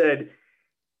 He said,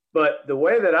 but the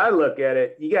way that I look at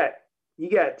it, you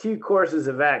got two courses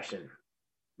of action.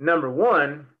 Number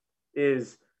one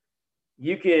is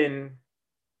you can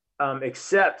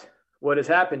accept what has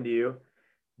happened to you,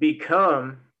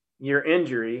 become your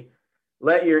injury,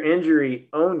 let your injury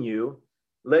own you,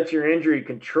 let your injury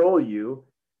control you.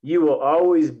 You will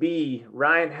always be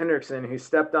Ryan Hendrickson who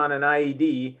stepped on an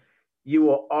IED. You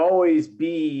will always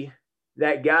be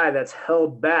that guy that's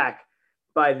held back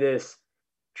by this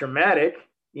traumatic,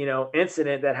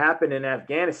 incident that happened in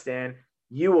Afghanistan.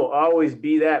 You will always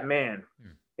be that man.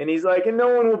 And he's like, and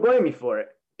no one will blame you for it.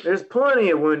 There's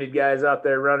plenty of wounded guys out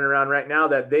there running around right now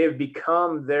that they've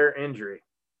become their injury.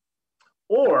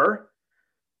 Or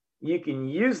you can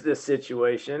use this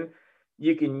situation,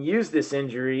 you can use this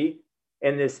injury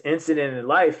and this incident in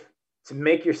life to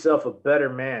make yourself a better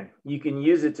man. You can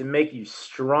use it to make you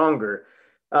stronger,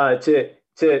 to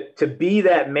be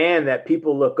that man that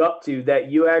people look up to,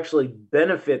 that you actually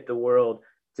benefit the world,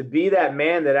 to be that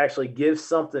man that actually gives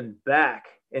something back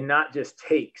and not just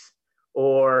takes,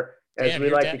 or as we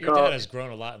like to call it. Your dad has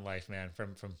grown a lot in life, man,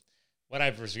 from what I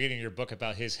was reading in your book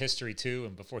about his history too,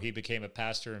 and before he became a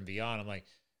pastor and beyond. I'm like,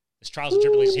 his trials and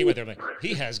tribulations he went there. I'm like,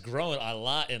 he has grown a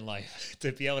lot in life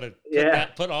to be able to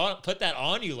put that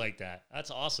on you like that.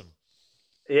 That's awesome.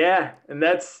 Yeah, and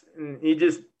he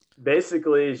just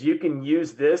basically is, you can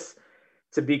use this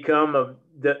to become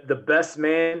the best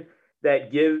man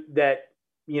that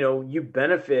you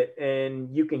benefit,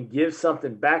 and you can give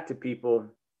something back to people.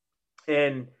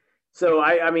 And so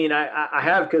I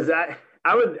have, because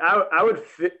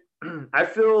I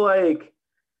feel like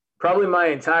probably my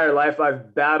entire life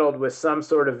I've battled with some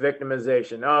sort of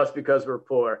victimization. Oh, it's because we're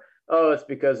poor. Oh, it's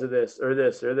because of this or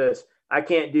this or this. I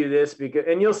can't do this because,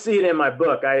 and you'll see it in my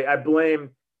book. I blame,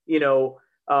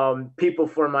 people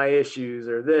for my issues,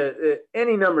 or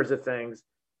any numbers of things.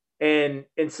 And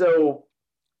so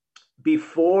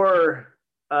before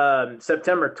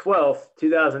September 12th,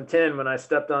 2010, when I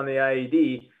stepped on the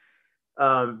IED.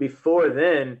 Before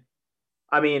then,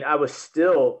 I mean, I was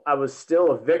still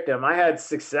a victim. I had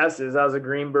successes. I was a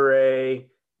Green Beret,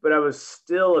 but I was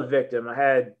still a victim. I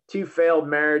had 2 failed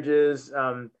marriages,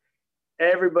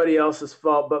 everybody else's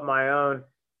fault but my own.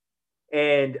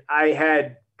 And I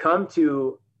had come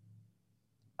to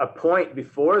a point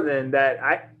before then that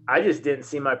I just didn't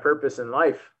see my purpose in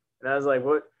life. And I was like,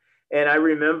 what? And I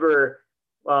remember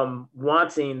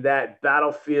wanting that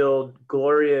battlefield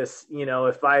glorious,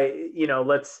 if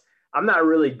I'm not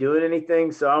really doing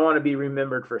anything, so I want to be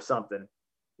remembered for something,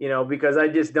 because I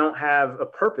just don't have a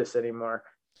purpose anymore.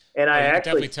 And I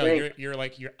actually definitely tell you're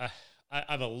like,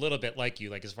 I'm a little bit like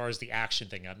you, like as far as the action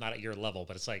thing, I'm not at your level,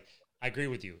 but it's like, I agree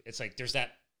with you. It's like, there's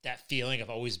that feeling of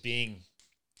always being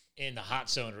in the hot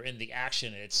zone or in the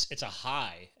action. It's a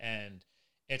high, and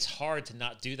it's hard to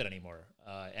not do that anymore.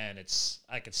 And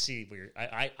I could see where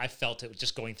I felt it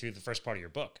just going through the first part of your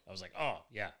book. I was like, oh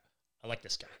yeah, I like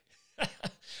this guy.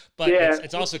 But yeah,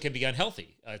 it's also can be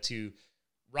unhealthy to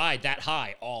ride that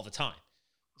high all the time.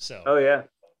 So, oh yeah.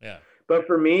 Yeah. But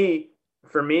for me,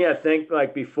 I think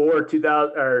like before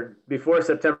September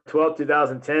 12th,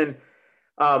 2010,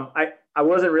 I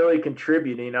wasn't really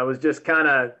contributing. I was just kind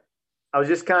of,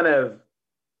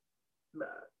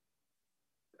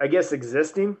 I guess,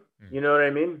 existing, you know what I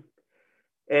mean?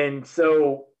 And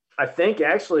so I think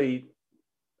actually,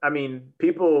 I mean,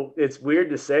 it's weird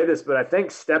to say this, but I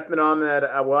think stepping on that,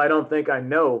 I don't think I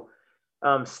know,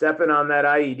 stepping on that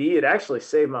IED, it actually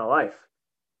saved my life.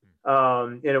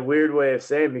 In a weird way of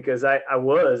saying, because I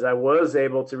was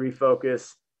able to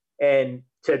refocus and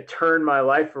to turn my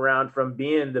life around from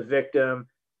being the victim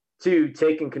to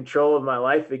taking control of my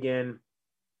life again.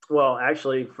 Well,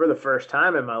 actually, for the first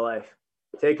time in my life,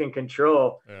 taking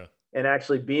control and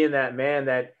actually being that man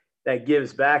that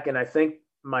gives back. And I think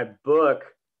my book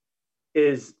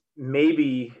is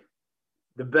maybe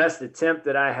the best attempt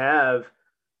that I have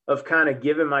of kind of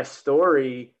giving my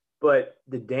story, but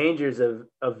the dangers of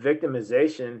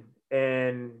victimization.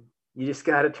 And you just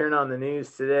got to turn on the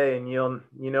news today and you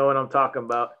know what I'm talking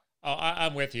about. Oh,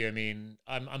 I'm with you. I mean,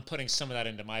 I'm putting some of that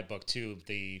into my book too.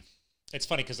 It's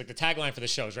funny because like the tagline for the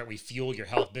show is, right, we fuel your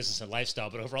health, business, and lifestyle.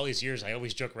 But over all these years, I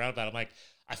always joke around about it. I'm like,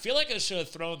 I feel like I should have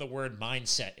thrown the word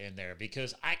mindset in there,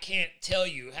 because I can't tell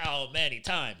you how many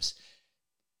times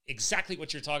exactly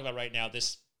what you're talking about right now,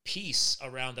 this piece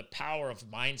around the power of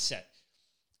mindset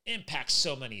impacts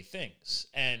so many things.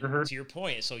 And to your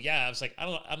point, so yeah, I was like,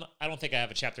 I don't think I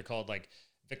have a chapter called like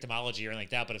victimology or anything like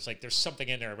that, but it's like there's something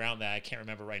in there around that I can't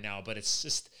remember right now. But it's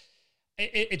just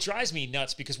it drives me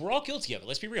nuts because we're all guilty of it.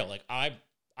 Let's be real. Like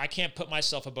I can't put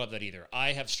myself above that either.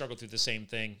 I have struggled through the same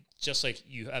thing, just like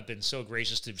you have been so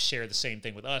gracious to share the same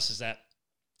thing with us.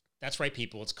 That's right,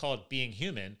 people. It's called being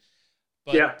human.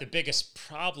 But the biggest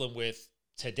problem with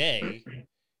today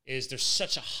is there's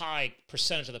such a high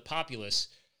percentage of the populace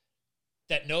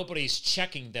that nobody's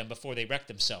checking them before they wreck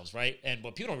themselves, right? And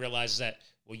what people don't realize is that,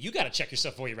 well, you got to check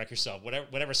yourself before you wreck yourself,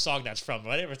 whatever song that's from,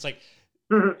 whatever. It's like,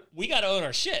 we got to own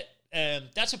our shit. And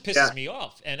that's what pisses me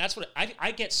off. And that's what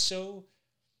I get so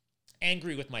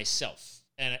angry with myself.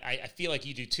 And I feel like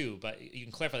you do too, but you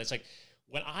can clarify that. It's like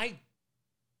when I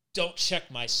don't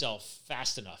check myself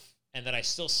fast enough and then I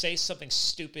still say something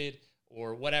stupid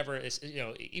or whatever, is,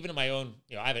 even in my own,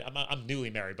 I'm newly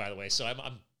married, by the way. So I'm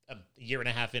a year and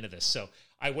a half into this. So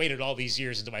I waited all these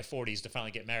years into my 40s to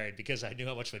finally get married because I knew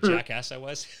how much of a jackass I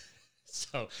was.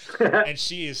 So, and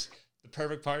she is the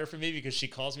perfect partner for me because she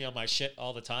calls me on my shit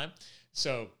all the time.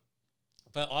 So,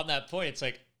 but on that point, it's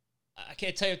like, I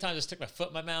can't tell you the time I just took my foot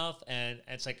in my mouth. And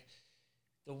it's like,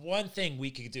 the one thing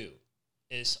we could do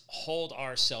is hold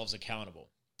ourselves accountable.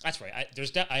 That's right.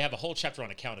 I have a whole chapter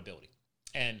on accountability.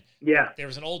 And there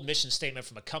was an old mission statement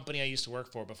from a company I used to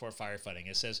work for before firefighting.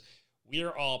 It says, we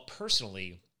are all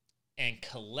personally and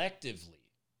collectively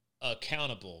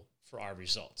accountable for our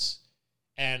results.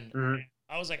 And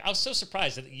I was so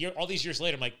surprised that all these years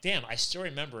later, I'm like, damn, I still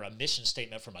remember a mission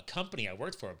statement from a company I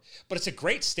worked for. But it's a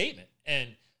great statement,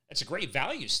 and it's a great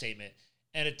value statement,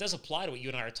 and it does apply to what you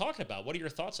and I are talking about. What are your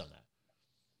thoughts on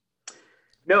that?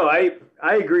 No, I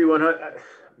agree 100%.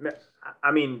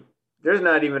 I mean, there's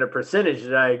not even a percentage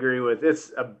that I agree with.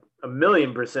 It's a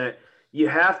 1,000,000%. You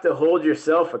have to hold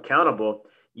yourself accountable.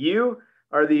 You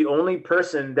are the only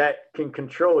person that can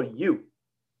control you.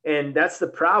 And that's the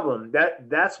problem.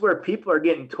 That's where people are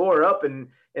getting tore up. And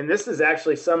this is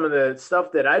actually some of the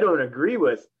stuff that I don't agree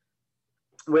with.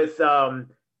 I'm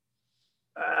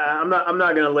not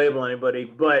going to label anybody,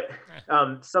 but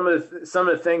some of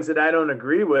the things that I don't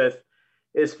agree with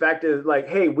is fact is like,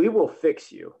 hey, we will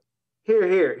fix you.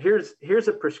 here's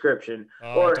a prescription.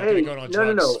 Oh, Or, don't get hey, me going on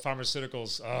no, drugs,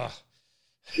 pharmaceuticals. Ugh.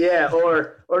 yeah,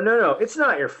 or no, it's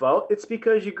not your fault. It's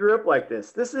because you grew up like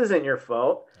this. This isn't your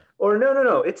fault. Or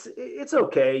no, it's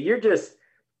okay. You're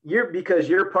because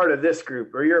you're part of this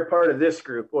group, or you're a part of this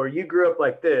group, or you grew up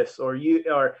like this, or you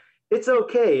are. It's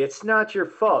okay. It's not your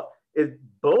fault. It's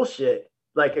bullshit.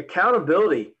 Like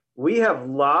accountability, we have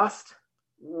lost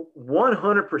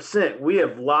 100%. We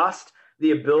have lost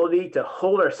the ability to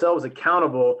hold ourselves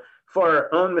accountable for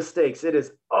our own mistakes. It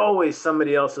is always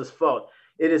somebody else's fault.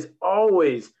 It is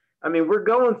always, I mean, we're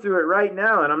going through it right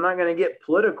now, and I'm not going to get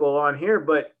political on here,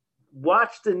 but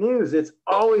watch the news. It's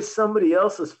always somebody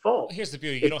else's fault. Well, here's the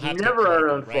beauty. You It's don't have to never get our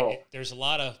political, own right? fault. There's a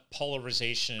lot of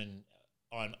polarization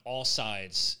on all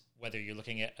sides, whether you're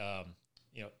looking at,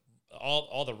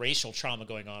 all the racial trauma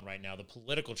going on right now, the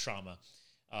political trauma.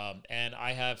 And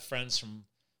I have friends from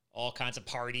all kinds of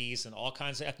parties and all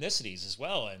kinds of ethnicities as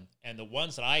well. And the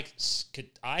ones that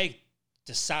I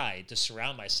decide to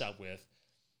surround myself with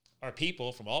are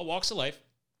people from all walks of life,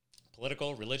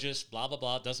 political, religious, blah, blah,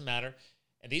 blah, doesn't matter.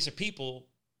 And these are people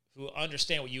who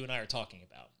understand what you and I are talking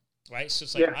about, right? So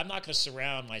it's like, I'm not going to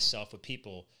surround myself with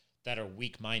people that are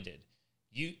weak-minded.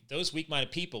 Those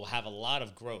weak-minded people have a lot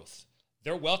of growth.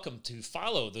 They're welcome to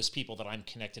follow those people that I'm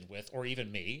connected with, or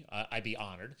even me. I'd be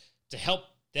honored to help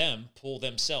them pull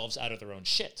themselves out of their own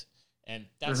shit. And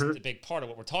that's the big part of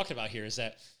what we're talking about here is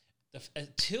that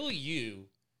until you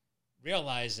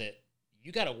realize that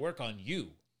you got to work on you.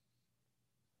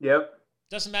 Yep.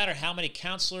 Doesn't matter how many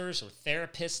counselors or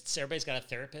therapists, everybody's got a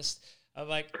therapist. I'm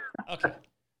like, okay,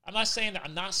 I'm not saying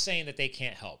that they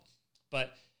can't help,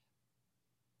 but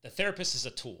the therapist is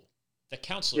a tool. The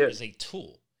counselor is a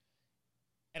tool.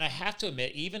 And I have to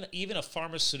admit, even a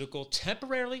pharmaceutical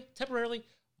temporarily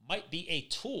might be a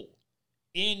tool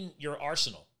in your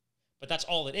arsenal, but that's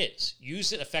all it is.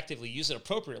 Use it effectively, use it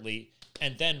appropriately,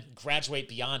 and then graduate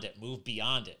beyond it, move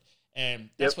beyond it. And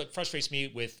that's what frustrates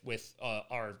me with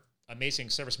our amazing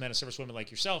servicemen and servicewomen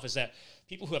like yourself is that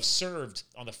people who have served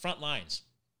on the front lines,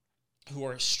 who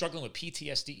are struggling with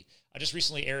PTSD. I just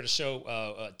recently aired a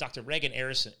show, Dr. Reagan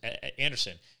Anderson.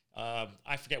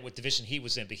 I forget what division he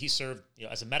was in, but he served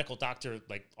as a medical doctor,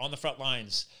 like on the front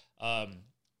lines.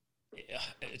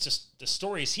 It's just the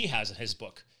stories he has in his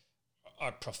book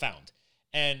are profound.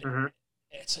 And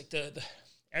it's like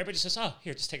everybody says, oh,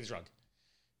 here, just take a drug.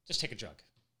 Just take a drug.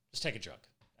 Just take a drug.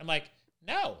 I'm like,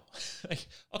 no. Like,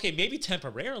 okay, maybe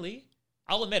temporarily.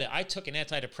 I'll admit it. I took an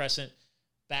antidepressant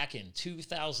back in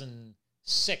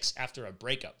 2006 after a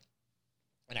breakup,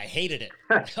 and I hated it.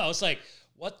 I was like,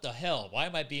 what the hell? Why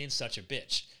am I being such a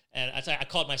bitch? And I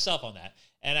called myself on that.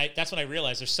 And that's when I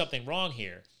realized there's something wrong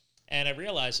here. And I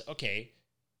realized, okay,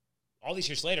 all these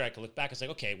years later, I could look back and say,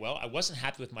 okay, well, I wasn't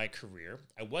happy with my career.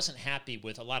 I wasn't happy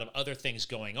with a lot of other things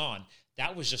going on.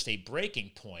 That was just a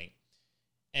breaking point.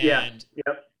 And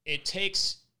it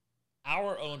takes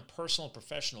our own personal and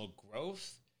professional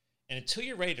growth. And until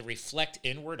you're ready to reflect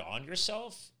inward on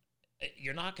yourself,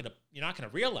 you're not gonna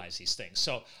realize these things.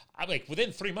 So I'm like,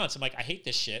 within 3 months, I'm like, I hate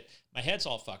this shit. My head's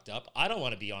all fucked up. I don't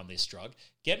want to be on this drug.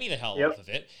 Get me the hell off of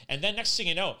it. And then next thing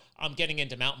you know, I'm getting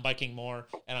into mountain biking more,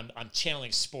 and I'm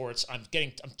channeling sports. I'm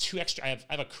two extra. I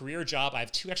have a career job. I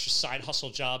have 2 extra side hustle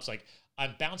jobs. Like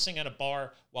I'm bouncing at a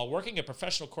bar while working a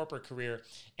professional corporate career,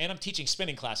 and I'm teaching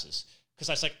spinning classes because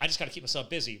I was like, I just got to keep myself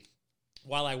busy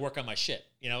while I work on my shit.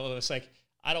 It's like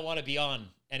I don't want to be on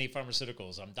any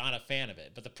pharmaceuticals. I'm not a fan of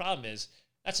it. But the problem is,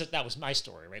 that was my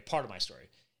story, right? Part of my story.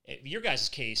 In your guys'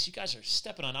 case, you guys are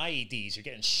stepping on IEDs. You're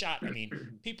getting shot. I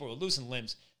mean, people are losing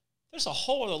limbs. There's a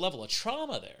whole other level of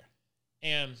trauma there.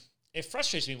 And it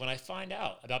frustrates me when I find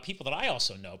out about people that I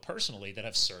also know personally that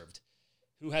have served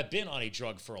who have been on a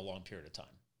drug for a long period of time.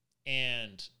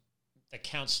 And the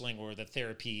counseling or the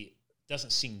therapy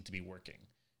doesn't seem to be working.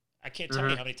 I can't tell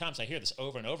you how many times I hear this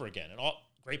over and over again. And all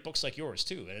great books like yours,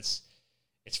 too. And it's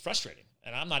frustrating.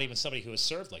 And I'm not even somebody who has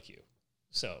served like you.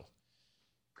 So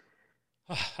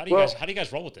how do you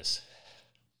guys roll with this?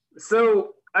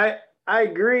 So I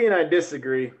agree and I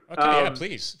disagree. Okay,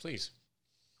 please.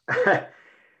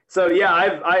 So yeah,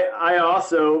 I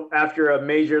also, after a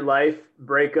major life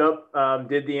breakup,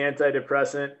 did the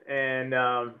antidepressant, and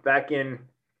back in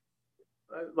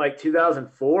like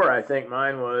 2004, I think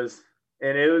mine was,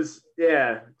 and it was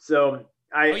So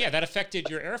that affected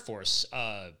your Air Force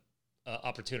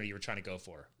opportunity you were trying to go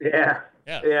for. Yeah.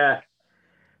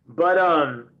 But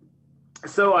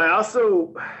so I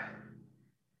also,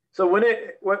 so when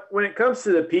it comes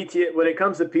to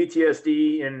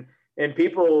PTSD and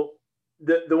people,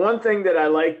 the one thing that I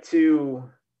like to,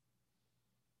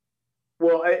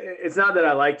 it's not that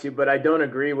I like to, but I don't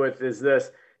agree with is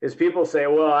this. is people say,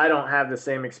 well, I don't have the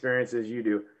same experience as you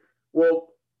do. Well,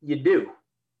 you do.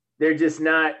 They're just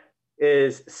not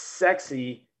as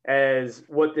sexy as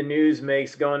what the news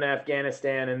makes going to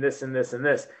Afghanistan and this and this and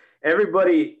this.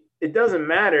 Everybody, it doesn't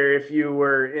matter if you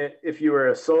were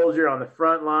a soldier on the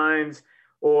front lines,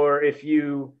 or if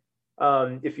you're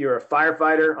a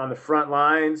firefighter on the front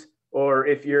lines, or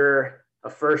if you're a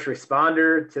first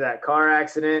responder to that car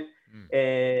accident.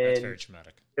 And that's very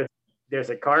traumatic. There's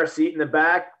a car seat in the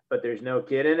back, but there's no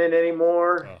kid in it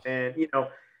anymore. Oh. And, you know,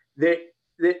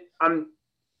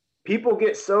 people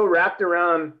get so wrapped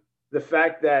around the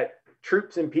fact that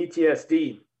troops and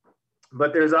PTSD,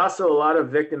 but there's also a lot of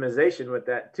victimization with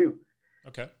that too.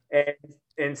 Okay.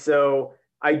 And so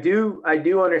I do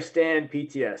understand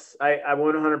PTS. I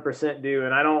 100% do.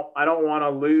 And I don't want to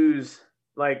lose,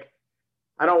 like,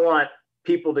 I don't want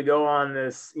people to go on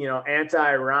this, you know,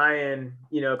 anti-Ryan,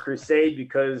 you know, crusade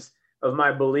because of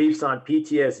my beliefs on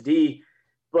PTSD.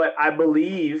 But I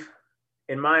believe,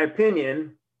 in my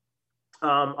opinion,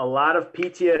 a lot of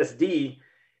PTSD,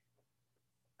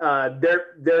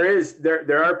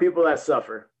 there are people that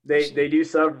suffer. They do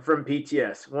suffer from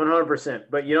PTS, 100%,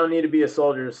 but you don't need to be a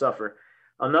soldier to suffer.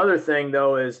 Another thing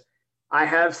though, is I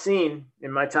have seen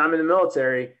in my time in the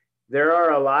military, there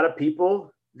are a lot of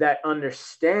people that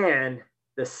understand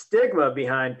the stigma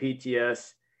behind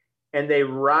PTS, and they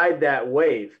ride that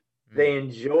wave. They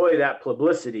enjoy that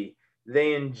publicity.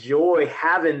 They enjoy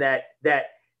having that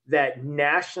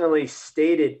nationally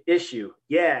stated issue.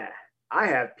 Yeah, I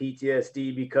have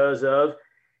PTSD because of,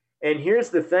 and here's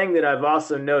the thing that I've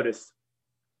also noticed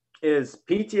is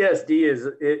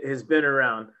PTSD has been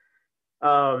around,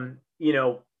 you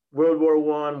know, World War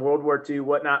I, World War II,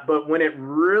 whatnot. But when it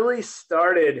really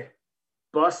started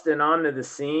busting onto the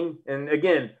scene, and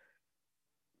again,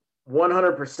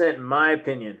 100% in my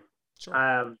opinion,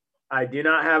 sure. I do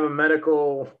not have a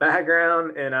medical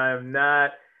background, and I'm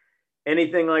not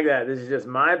anything like that. This is just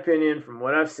my opinion from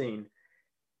what I've seen.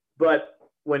 But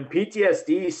when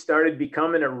PTSD started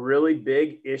becoming a really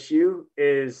big issue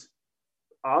is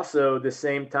also the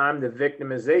same time the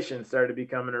victimization started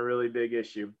becoming a really big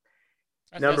issue.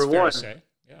 Number one.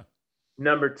 Yeah.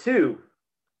 Number two,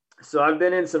 so I've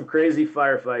been in some crazy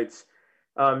firefights.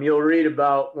 You'll read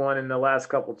about one in the last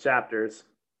couple chapters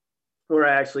where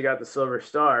I actually got the Silver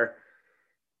Star.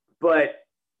 But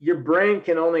your brain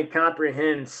can only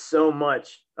comprehend so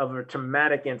much of a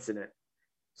traumatic incident.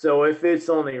 So if it's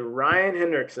only Ryan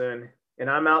Hendrickson and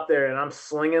I'm out there and I'm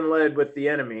slinging lead with the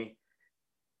enemy,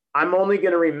 I'm only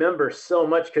going to remember so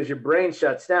much because your brain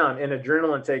shuts down and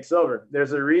adrenaline takes over.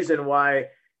 There's a reason why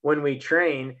when we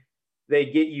train, they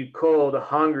get you cold,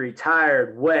 hungry,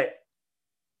 tired, wet,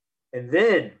 and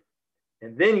then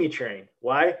you train.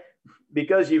 Why?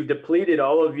 Because you've depleted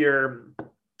all of your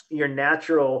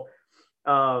natural,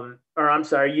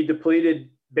 you depleted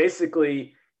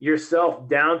basically yourself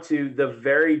down to the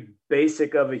very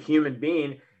basic of a human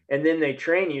being, and then they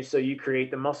train you so you create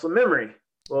the muscle memory.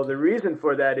 Well, the reason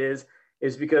for that is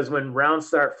because when rounds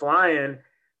start flying,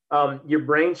 your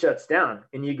brain shuts down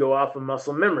and you go off of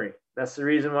muscle memory. That's the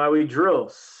reason why we drill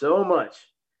so much.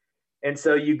 And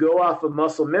so you go off of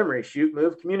muscle memory: shoot,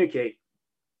 move, communicate.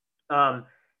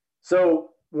 So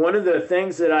one of the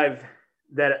things that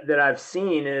I've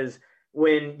seen is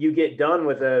when you get done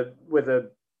with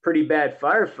a pretty bad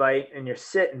firefight and you're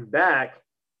sitting back,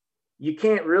 you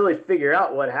can't really figure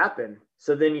out what happened.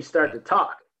 So then you start to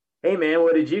talk. Hey man,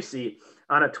 what did you see?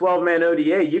 On a 12-man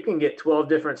ODA, you can get 12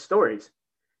 different stories.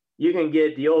 You can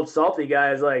get the old salty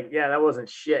guys like, yeah, that wasn't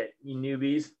shit, you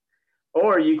newbies.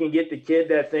 Or you can get the kid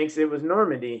that thinks it was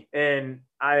Normandy. And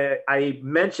I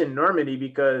mentioned Normandy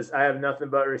because I have nothing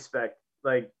but respect.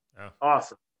 Like,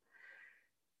 Awesome.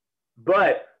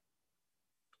 But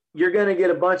you're going to get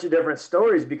a bunch of different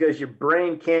stories because your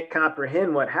brain can't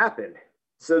comprehend what happened.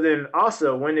 So then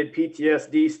also, when did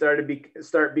PTSD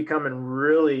start becoming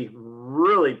really,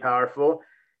 really powerful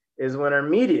is when our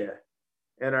media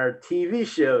and our TV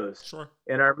shows sure.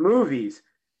 and our movies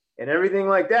and everything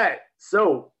like that.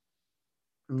 So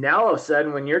now all of a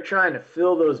sudden, when you're trying to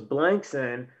fill those blanks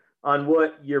in on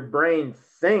what your brain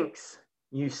thinks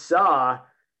you saw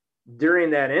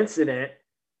during that incident,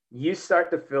 you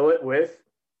start to fill it with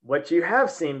what you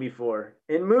have seen before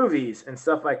in movies and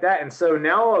stuff like that. And so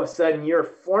now all of a sudden you're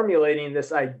formulating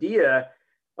this idea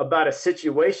about a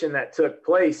situation that took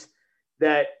place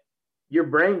that your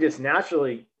brain just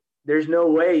naturally, there's no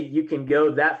way you can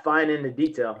go that fine into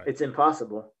detail. Right. It's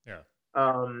impossible. Yeah.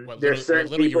 There's certain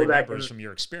people you that can, from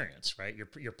your experience, right?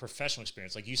 Your professional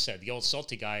experience. Like you said, the old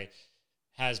salty guy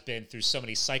has been through so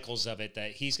many cycles of it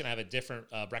that he's going to have a different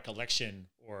recollection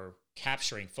or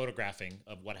photographing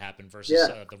of what happened versus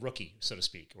the rookie, so to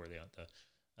speak, or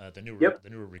the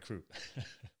newer recruit.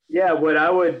 Yeah, what I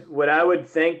would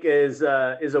think is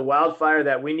a wildfire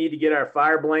that we need to get our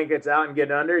fire blankets out and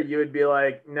get under. You would be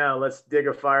like, no, let's dig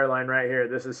a fire line right here.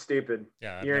 This is stupid.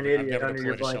 Yeah, you're an idiot I've never under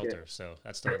your deployed a blanket. shelter, so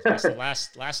that's the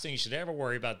last thing you should ever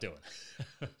worry about doing.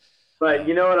 But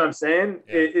you know what I'm saying?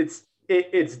 Yeah.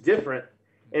 It's different,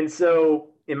 and so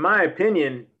in my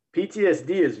opinion, PTSD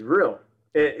is real.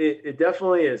 It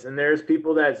definitely is, and there's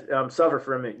people that suffer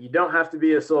from it. You don't have to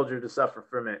be a soldier to suffer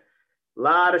from it. A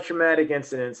lot of traumatic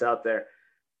incidents out there,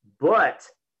 but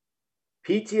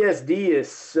PTSD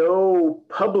is so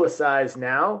publicized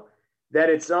now that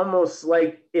it's almost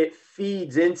like it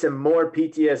feeds into more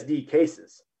PTSD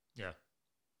cases. Yeah.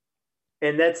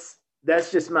 And that's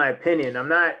just my opinion. I'm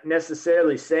not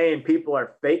necessarily saying people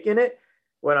are faking it.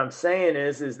 What I'm saying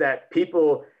is that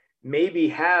people maybe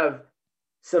have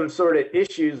some sort of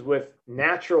issues with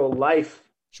natural life.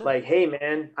 Sure. Like, hey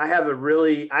man, I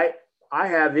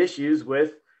have issues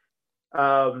with the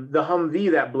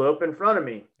Humvee that blew up in front of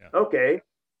me. Yeah. Okay,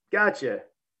 gotcha.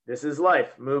 This is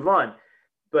life. Move on.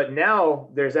 But now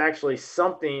there's actually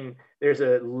there's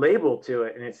a label to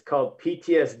it, and it's called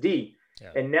PTSD.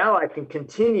 Yeah. And now I can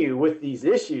continue with these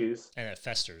issues. And it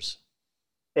festers.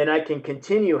 And I can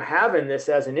continue having this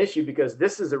as an issue because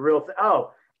this is a real thing.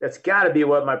 Oh, that's got to be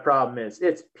what my problem is.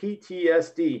 It's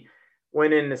PTSD.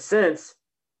 When in a sense,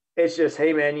 it's just,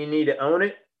 hey man, you need to own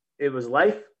it. It was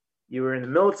life. You were in the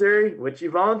military, which you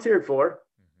volunteered for,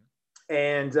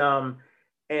 and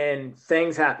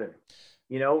things happen.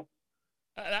 You know,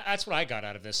 that's what I got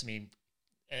out of this. I mean,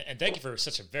 and thank you for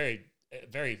such a very,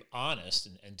 very honest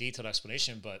and detailed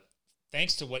explanation. But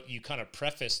thanks to what you kind of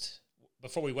prefaced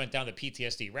before we went down the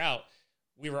PTSD route,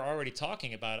 we were already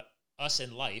talking about us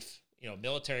in life, you know,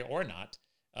 military or not,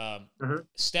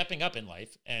 stepping up in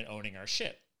life and owning our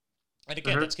shit. And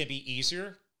again, that's going to be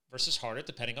easier versus harder,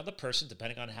 depending on the person,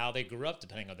 depending on how they grew up,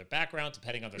 depending on their background,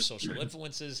 depending on their social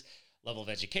influences, level of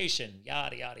education,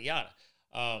 yada, yada, yada.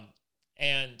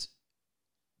 And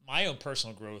my own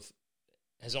personal growth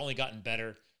has only gotten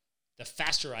better the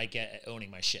faster I get at owning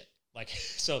my shit. Like,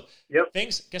 so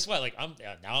things, guess what? Like I'm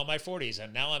now in my 40s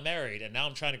and now I'm married and now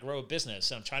I'm trying to grow a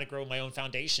business. I'm trying to grow my own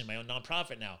foundation, my own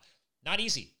nonprofit now. Not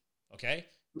easy. Okay.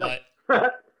 No.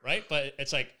 But, right. But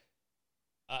it's like,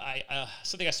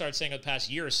 something I started saying over the past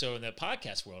year or so in the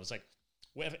podcast world is like,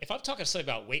 if I'm talking to somebody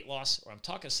about weight loss or I'm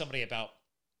talking to somebody about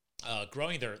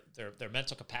growing their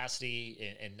mental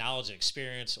capacity and knowledge and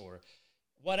experience or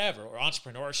whatever, or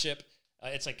entrepreneurship,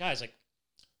 it's like, guys, like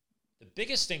the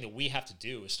biggest thing that we have to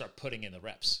do is start putting in the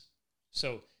reps.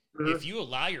 So if you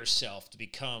allow yourself to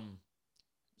become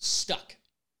stuck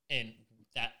in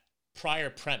that prior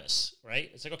premise, right?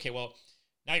 It's like, okay, well,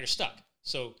 now you're stuck.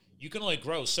 So you can only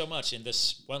grow so much in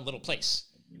this one little place.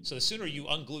 So the sooner you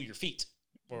unglue your feet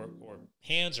or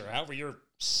hands or however you're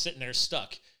sitting there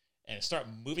stuck and start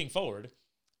moving forward,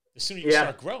 the sooner you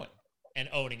start growing and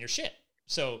owning your shit.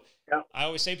 So I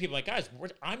always say to people like, guys,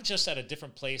 I'm just at a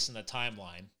different place in the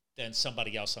timeline than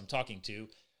somebody else I'm talking to,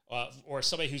 or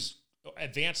somebody who's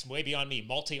advanced way beyond me,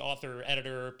 multi-author,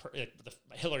 editor,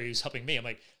 Hillary who's helping me. I'm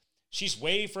like, she's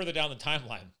way further down the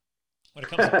timeline when it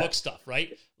comes to book stuff,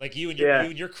 right? Like you and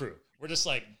your crew. We're just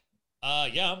like,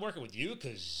 I'm working with you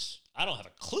because I don't have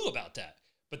a clue about that.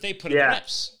 But they put in the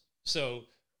reps. So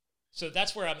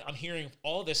that's where I'm hearing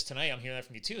all this tonight. I'm hearing that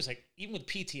from you too. It's like, even with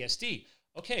PTSD,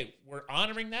 okay, we're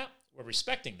honoring that. We're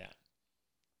respecting that.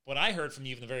 What I heard from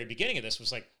you from the very beginning of this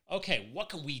was like, okay, what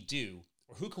can we do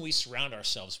or who can we surround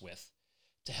ourselves with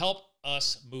to help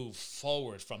us move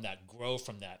forward from that, grow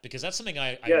from that? Because that's something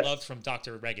I loved from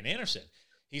Dr. Reagan Anderson.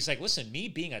 He's like, listen, me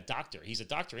being a doctor, he's a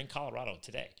doctor in Colorado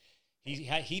today.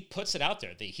 He puts it out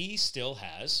there that he still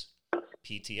has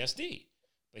PTSD.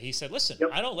 But he said, listen,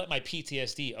 I don't let my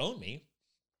PTSD own me.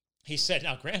 He said,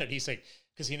 now granted, he's like,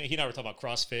 because he and I were talking about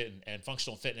CrossFit and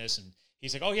functional fitness. And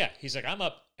he's like, oh yeah. He's like, I'm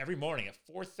up every morning at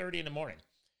 4:30 in the morning.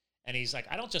 And he's like,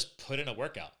 I don't just put in a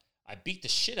workout. I beat the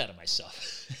shit out of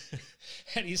myself.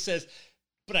 And he says,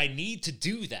 but I need to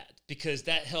do that because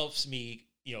that helps me,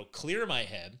 clear my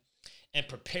head and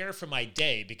prepare for my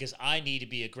day because I need to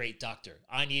be a great doctor.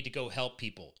 I need to go help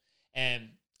people. And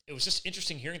it was just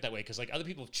interesting hearing it that way because like other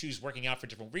people choose working out for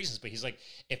different reasons. But he's like,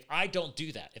 if I don't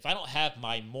do that, if I don't have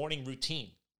my morning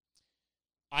routine,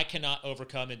 I cannot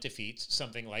overcome and defeat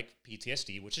something like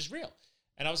PTSD, which is real.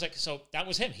 And I was like, so that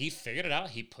was him. He figured it out.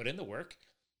 He put in the work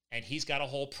and he's got a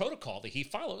whole protocol that he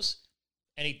follows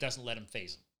and he doesn't let him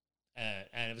phase him.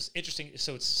 And it was interesting.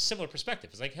 So it's a similar perspective.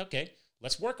 It's like, okay,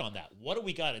 let's work on that. What do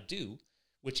we got to do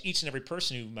which each and every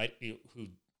person who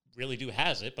really do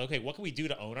has it. But okay, what can we do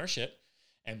to own our shit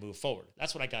and move forward?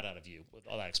 That's what I got out of you with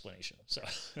all that explanation. So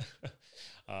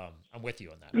I'm with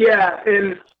you on that. Yeah,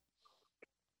 and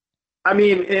I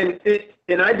mean,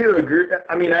 and I do agree.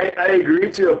 I mean, I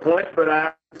agree to a point, but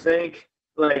I think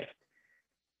like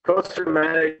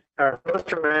post-traumatic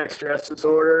stress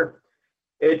disorder,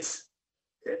 it's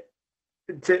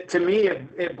to me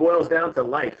it boils down to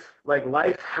life. Like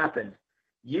life happened.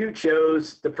 You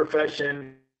chose the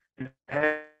profession. You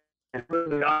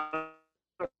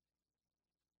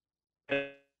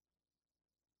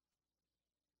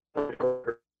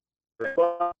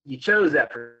chose that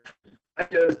profession. I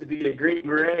chose to be a Green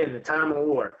Beret in the time of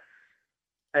war.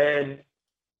 And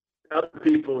other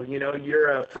people, you know,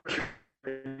 you're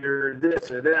this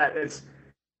or that. It's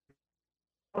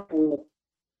Oh,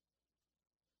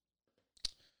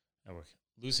 we're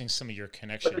losing some of your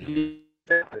connection.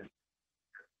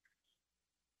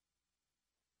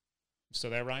 Still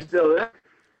there, Ryan? Still there?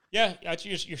 Yeah,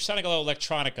 you're sounding a little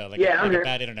electronica, like a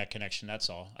bad internet connection. That's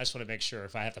all. I just want to make sure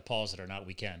if I have to pause it or not,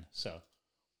 we can. So,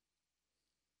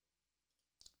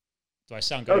 do I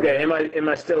sound good? Okay. Am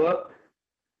I still up?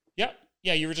 Yeah.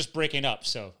 Yeah. You were just breaking up,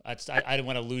 so I didn't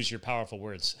want to lose your powerful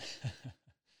words.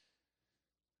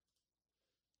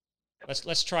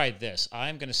 Let's try this.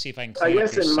 I'm going to see if I can clean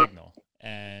up your signal,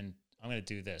 and I'm going to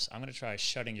do this. I'm going to try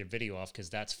shutting your video off because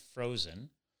that's frozen.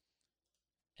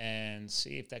 And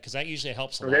see if that, because that usually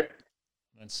helps a lot.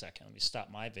 1 second. Let me stop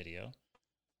my video.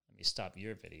 Let me stop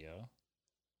your video.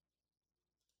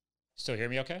 Still hear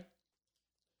me okay?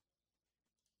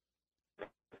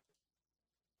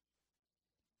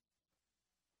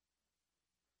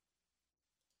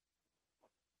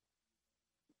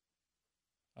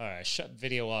 All right, shut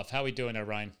video off. How we doing there,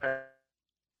 Ryan?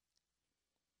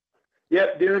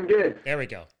 Yep, doing good. There we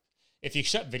go. If you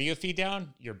shut video feed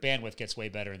down, your bandwidth gets way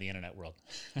better in the internet world.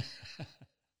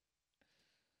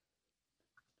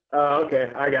 Oh,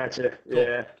 okay. I got you. Cool.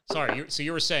 Yeah. Sorry. So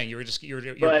you were saying you're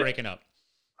breaking up.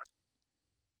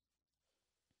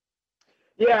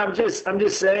 Yeah, I'm just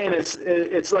saying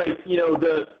it's like, you know,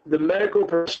 the medical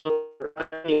personnel,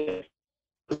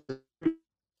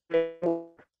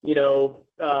 you know,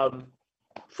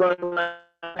 frontline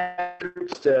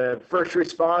troops to first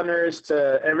responders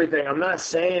to everything. I'm not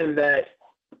saying that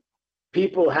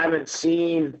people haven't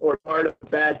seen or part of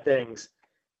bad things.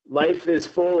 Life is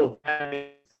full of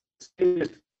bad things.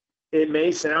 It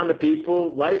may sound to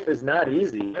people, life is not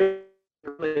easy.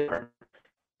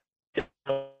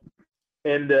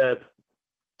 And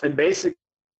basically,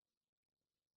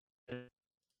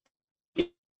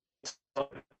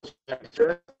 stress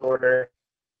disorder,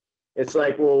 it's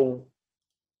like, well,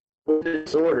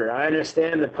 disorder. I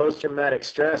understand the post-traumatic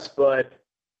stress, but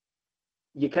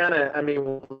you kind of, I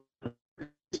mean,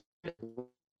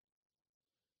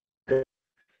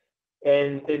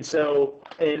 and so,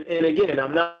 and again,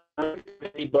 I'm not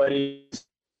anybody,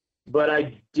 but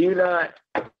I do not,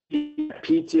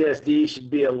 PTSD should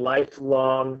be a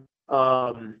lifelong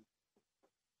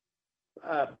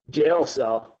jail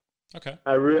cell. Okay.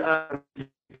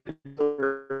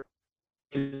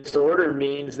 Disorder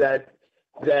means that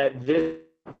this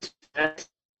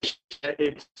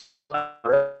it's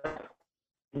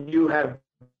you have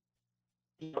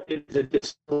it's a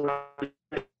disorder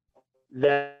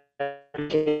that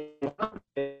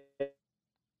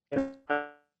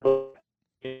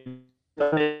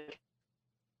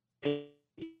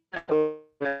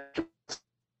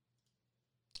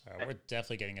we're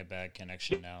definitely getting a bad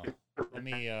connection now. Let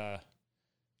me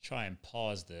try and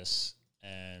pause this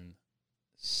and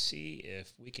see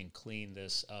if we can clean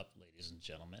this up, ladies and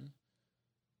gentlemen.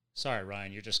 Sorry,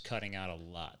 Ryan, you're just cutting out a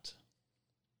lot.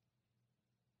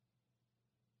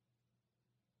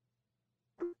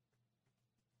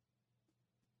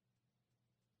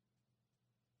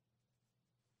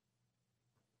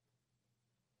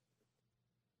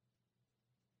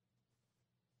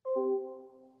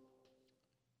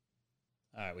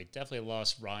 All right, we definitely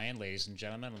lost Ryan, ladies and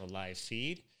gentlemen, on the live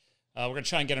feed. We're going to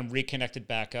try and get him reconnected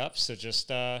back up, so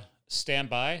just stand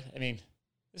by. I mean,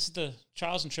 this is the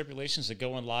trials and tribulations of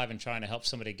going live and trying to help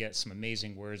somebody get some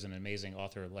amazing words and amazing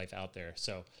author life out there.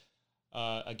 So,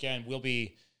 again, we'll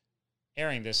be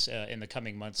airing this in the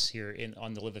coming months here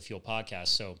on the Live the Fuel podcast.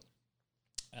 So,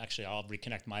 actually, I'll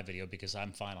reconnect my video because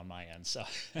I'm fine on my end. So,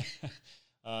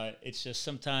 it's just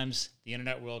sometimes the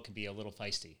internet world can be a little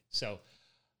feisty. So,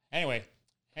 anyway,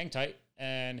 hang tight.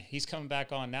 And he's coming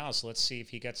back on now, so let's see if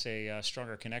he gets a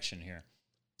stronger connection here.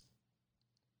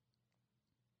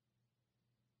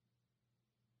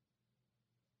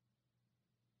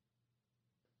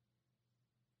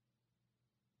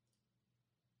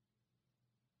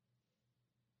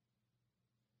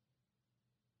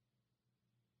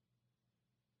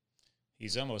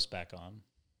 He's almost back on.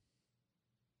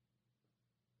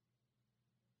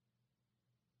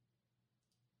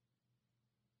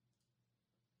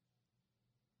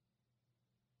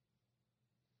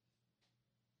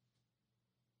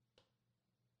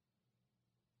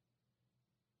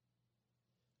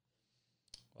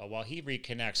 Well, while he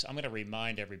reconnects, I'm going to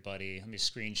remind everybody, let me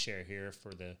screen share here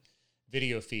for the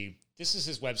video feed. This is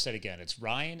his website again. It's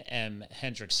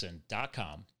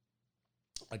ryanmhendrickson.com.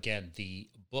 Again, the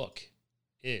book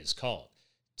is called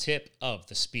Tip of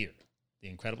the Spear, the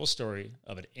incredible story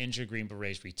of an injured Green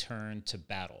Beret's return to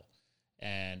battle.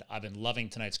 And I've been loving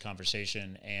tonight's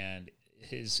conversation, and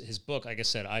his book, like I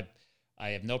said, I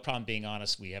have no problem being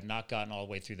honest. We have not gotten all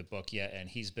the way through the book yet, and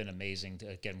he's been amazing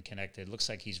to get him connected. Looks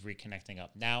like he's reconnecting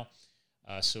up now.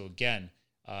 So again,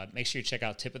 make sure you check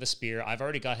out Tip of the Spear. I've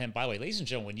already got him. By the way, ladies and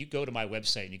gentlemen, when you go to my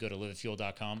website and you go to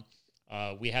livethefuel.com,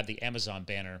 we have the Amazon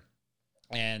banner.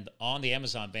 And on the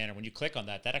Amazon banner, when you click on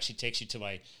that, that actually takes you to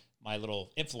my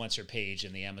little influencer page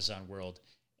in the Amazon world.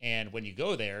 And when you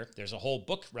go there, there's a whole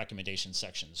book recommendation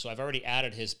section. So I've already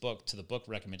added his book to the book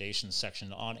recommendation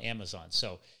section on Amazon.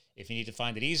 So if you need to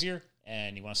find it easier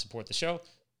and you want to support the show,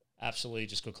 absolutely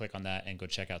just go click on that and go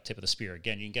check out Tip of the Spear.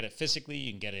 Again, you can get it physically,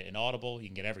 you can get it in Audible, you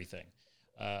can get everything.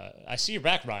 I see you're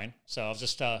back, Ryan. So I'll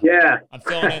just I'm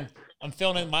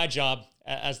filling in my job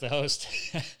as the host,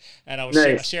 and I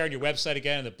was sharing your website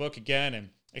again and the book again, and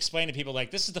explaining to people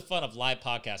like this is the fun of live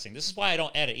podcasting. This is why I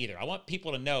don't edit either. I want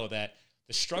people to know that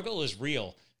the struggle is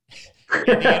real in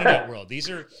the internet world. These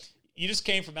are you just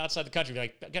came from outside the country.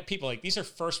 Like I got people like these are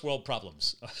first world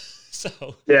problems.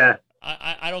 So yeah,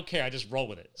 I don't care. I just roll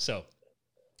with it. So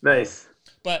nice.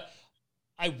 But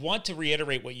I want to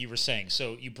reiterate what you were saying.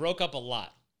 So you broke up a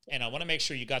lot, and I want to make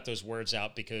sure you got those words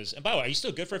out because. And by the way, are you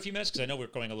still good for a few minutes? Because I know we're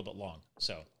going a little bit long.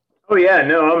 So. Oh yeah,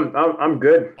 no, I'm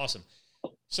good. Awesome.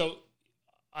 So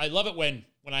I love it when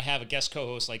I have a guest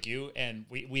co-host like you, and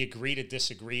we agree to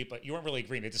disagree, but you weren't really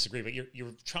agreeing to disagree, but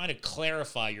you're trying to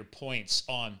clarify your points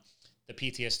on the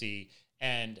PTSD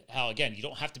and how again you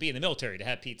don't have to be in the military to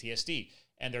have PTSD,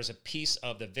 and there's a piece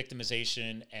of the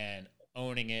victimization and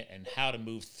owning it and how to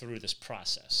move through this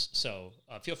process. So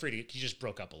feel free to, you just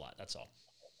broke up a lot. That's all.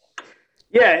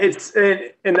 Yeah,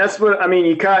 and that's what I mean.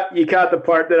 You caught the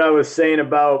part that I was saying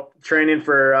about training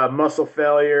for muscle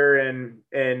failure and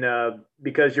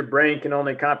because your brain can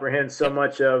only comprehend so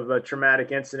much of a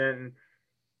traumatic incident,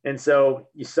 and so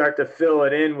you start to fill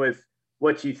it in with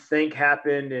what you think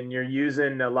happened, and you're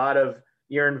using a lot of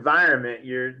your environment,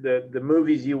 the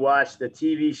movies you watch, the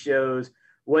TV shows,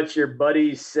 what your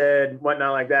buddies said,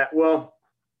 whatnot like that. Well,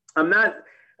 I'm not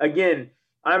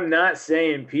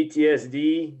saying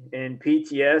PTSD and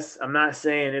PTS. I'm not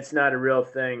saying it's not a real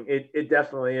thing. It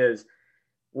definitely is.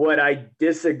 What I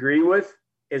disagree with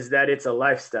is that it's a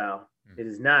lifestyle. It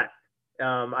is not.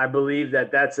 I believe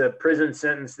that that's a prison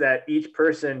sentence that each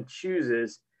person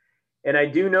chooses. And I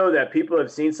do know that people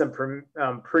have seen some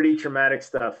pretty traumatic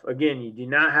stuff. Again, you do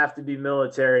not have to be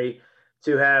military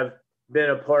to have been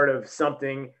a part of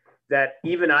something that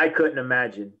even I couldn't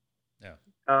imagine.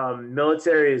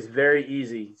 Military is very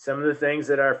easy. Some of the things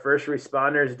that our first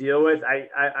responders deal with,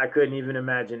 I couldn't even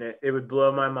imagine it. It would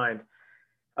blow my mind.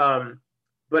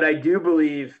 But I do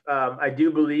believe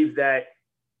that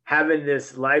having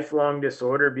this lifelong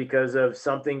disorder because of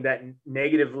something that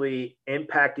negatively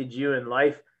impacted you in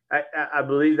life, I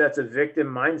believe that's a victim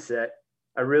mindset.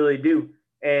 I really do.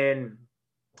 And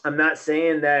I'm not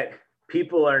saying that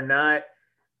people are not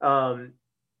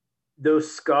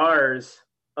those scars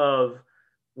of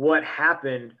what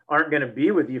happened aren't going to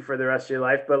be with you for the rest of your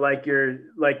life. But like your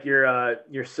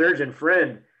surgeon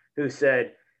friend who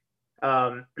said,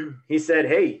 he said,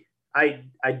 hey, I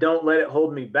don't let it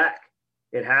hold me back.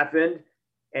 It happened,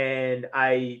 and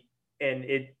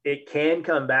it can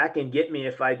come back and get me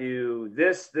if I do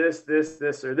this,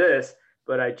 or this,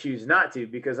 but I choose not to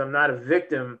because I'm not a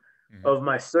victim of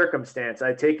my circumstance.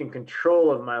 I've taken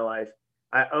control of my life.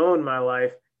 I own my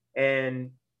life,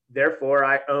 and therefore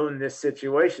I own this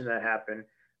situation that happened.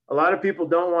 A lot of people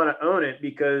don't want to own it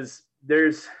because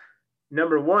there's,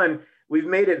 number one, we've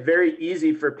made it very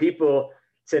easy for people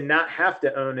to not have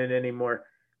to own it anymore.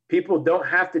 People don't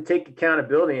have to take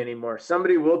accountability anymore.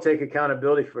 Somebody will take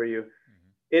accountability for you.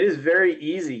 It is very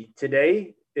easy.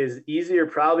 Today is easier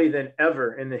probably than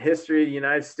ever in the history of the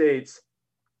United States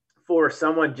for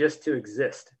someone just to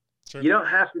exist. Sure. You don't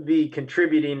have to be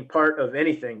contributing part of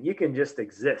anything. You can just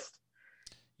exist.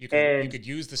 You could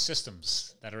use the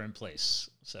systems that are in place.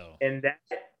 So and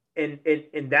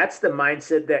that's the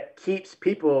mindset that keeps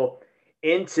people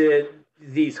into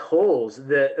these holes.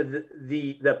 The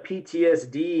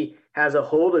PTSD has a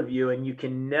hold of you, and you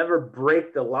can never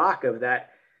break the lock of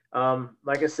that.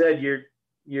 Like I said,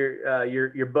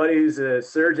 your buddy who's a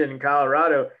surgeon in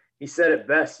Colorado, he said it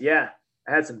best. Yeah,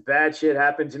 I had some bad shit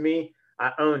happen to me.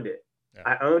 I owned it. Yeah.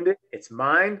 I owned it. It's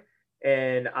mine,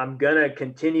 and I'm gonna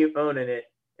continue owning it.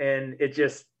 And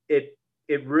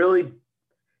it really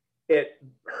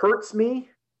hurts me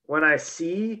when I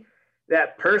see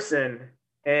that person,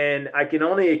 and I can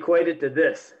only equate it to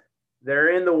this: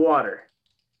 they're in the water,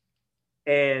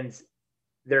 and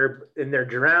they're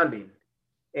drowning,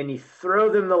 and you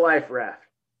throw them the life raft,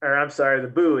 or I'm sorry, the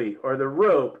buoy or the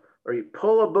rope, or you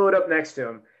pull a boat up next to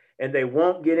them, and they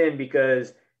won't get in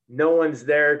because no one's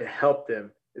there to help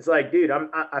them. It's like, dude,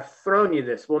 I've thrown you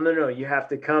this. Well, no, you have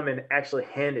to come and actually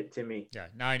hand it to me. Yeah,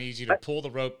 now I need you to pull the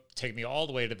rope, take me all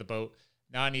the way to the boat.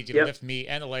 Now I need you to lift me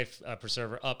and the life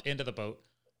preserver up into the boat,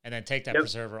 and then take that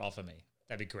preserver off of me.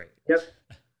 That'd be great. Yep.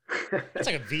 That's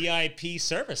like a VIP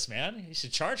service, man. You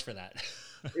should charge for that.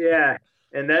 Yeah,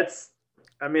 and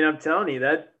I'm telling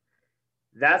you,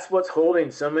 that's what's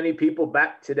holding so many people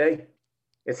back today.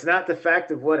 It's not the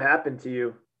fact of what happened to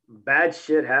you. Bad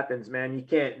shit happens, man. You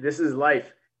can't. This is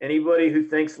life. Anybody who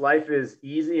thinks life is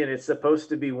easy and it's supposed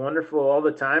to be wonderful all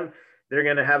the time, they're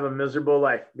going to have a miserable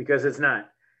life, because it's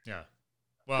not. Yeah.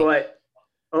 Well, but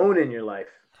owning your life.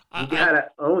 You got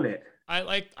to own it. I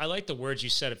like the words you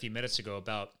said a few minutes ago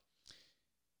about,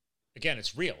 again,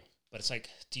 it's real, but it's like,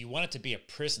 do you want it to be a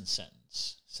prison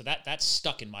sentence? So that's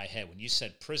stuck in my head when you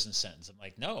said prison sentence. I'm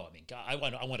like, no, I mean, God, I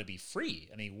want to be free.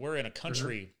 I mean, we're in a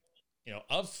country,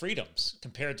 of freedoms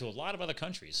compared to a lot of other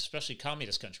countries, especially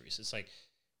communist countries. It's like,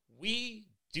 we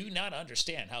do not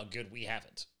understand how good we have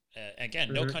it.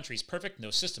 Again, no country is perfect, no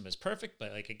system is perfect,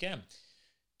 but like, again,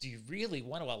 do you really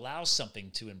want to allow something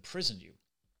to imprison you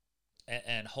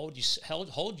and hold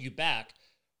you back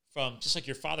from, just like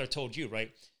your father told you,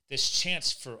 right? This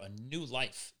chance for a new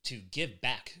life, to give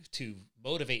back, to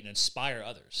motivate and inspire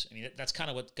others. I mean, that's kind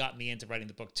of what got me into writing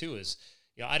the book too, is,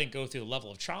 I didn't go through the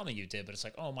level of trauma you did, but it's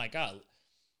like, oh my God,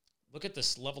 look at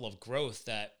this level of growth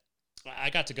that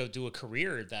I got to go do a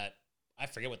career that I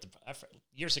forget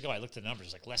years ago, I looked at the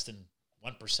numbers, like less than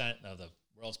 1% of the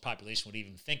world's population would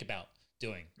even think about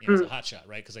doing, as a hotshot,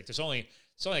 right? Because like it's only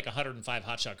like 105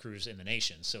 hotshot crews in the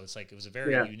nation. So it's like, it was a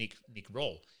very unique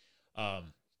role.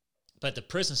 But the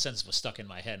prison sentence was stuck in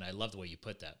my head, and I love the way you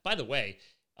put that. By the way,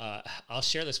 I'll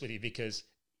share this with you because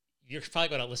you're probably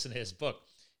going to listen to his book.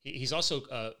 He's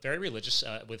also very religious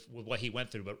with what he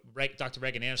went through. But Dr.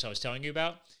 Reagan Anderson, I was telling you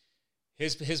about,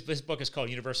 his book is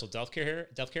called Universal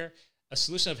Healthcare, A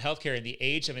Solution of Healthcare in the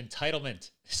Age of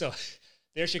Entitlement. So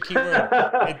there's your keyword,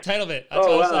 entitlement. That's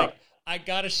why I was like, I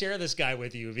got to share this guy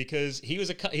with you, because he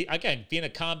was again, being a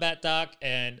combat doc.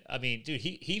 And I mean, dude,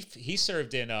 he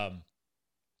served in,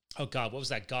 oh God, what was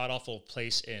that god awful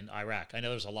place in Iraq? I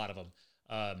know there's a lot of them.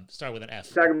 Started with an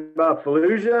F. Talking about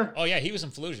Fallujah? Oh yeah, he was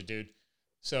in Fallujah, dude.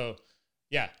 So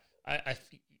yeah,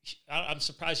 I'm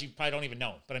surprised you probably don't even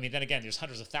know. But I mean, then again, there's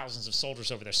hundreds of thousands of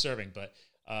soldiers over there serving. But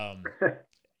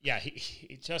yeah,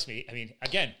 he trust me. I mean,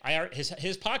 again,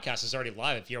 his podcast is already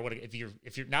live. If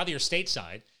you're now that you're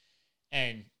stateside,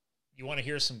 and you want to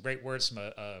hear some great words from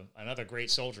another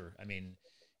great soldier, I mean,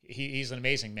 he's an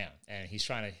amazing man, and he's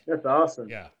trying to. That's awesome.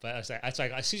 Yeah, but it's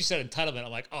like as soon as you said entitlement,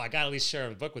 I'm like, oh, I got to at least share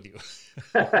a book with you.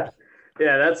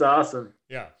 Yeah, that's awesome.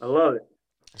 Yeah, I love it.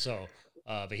 So,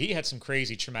 but he had some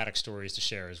crazy traumatic stories to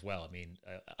share as well. I mean,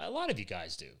 a lot of you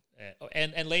guys do,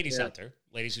 and ladies out there,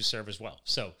 ladies who serve as well.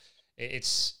 So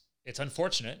it's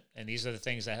unfortunate, and these are the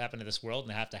things that happen in this world,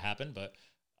 and they have to happen. But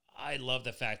I love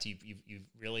the fact you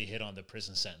really hit on the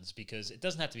prison sentence, because it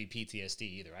doesn't have to be PTSD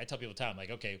either. I tell people all the time,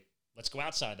 like, okay, let's go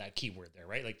outside that keyword there,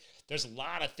 right? Like, there's a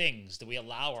lot of things that we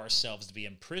allow ourselves to be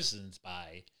imprisoned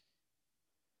by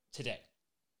today.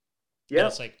 Yeah,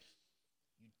 it's like,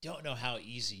 you don't know how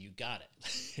easy you got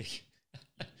it.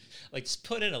 Like, just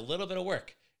put in a little bit of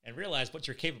work and realize what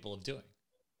you're capable of doing.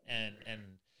 And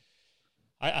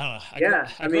I don't know.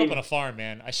 I grew up on a farm,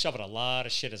 man. I shoveled a lot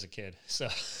of shit as a kid. So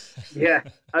yeah,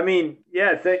 I mean,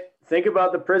 yeah. Think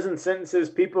about the prison sentences.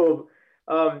 People,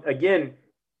 again,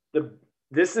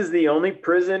 this is the only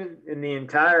prison in the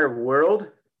entire world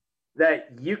that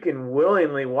you can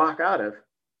willingly walk out of.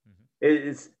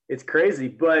 Mm-hmm. It's crazy,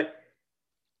 but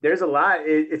there's a lot.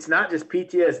 It's not just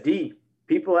PTSD.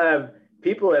 People have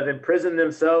imprisoned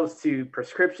themselves to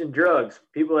prescription drugs.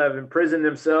 People have imprisoned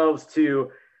themselves to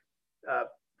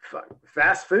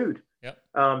fast food. Yep.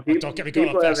 Don't get me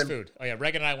going on fast food. Oh yeah,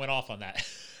 Reagan and I went off on that.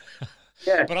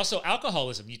 Yeah. But also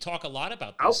alcoholism. You talk a lot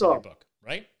about this in your book,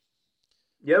 right?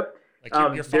 Yep.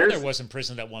 Like your father was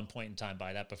imprisoned at one point in time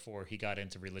by that before he got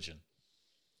into religion.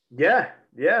 Yeah,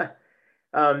 yeah.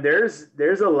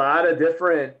 There's a lot of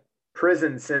different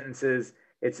prison sentences.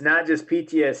 It's not just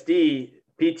PTSD.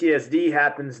 PTSD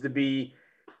happens to be,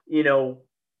 you know,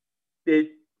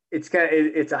 it's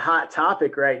a hot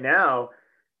topic right now,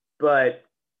 but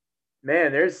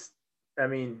man, I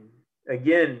mean,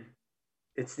 again,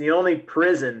 it's the only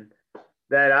prison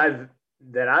that I've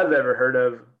ever heard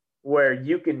of where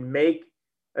you can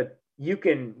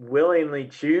willingly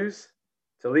choose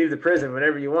to leave the prison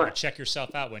whenever you want. Check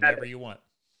yourself out whenever you want.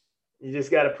 You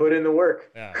just got to put in the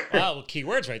work. Yeah. Well, key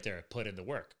words right there. Put in the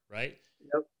work, right?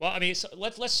 Yep. Well, I mean, so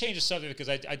let's change the subject because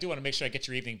I do want to make sure I get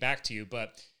your evening back to you.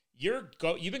 But you've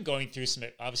been going through some.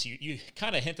 Obviously, you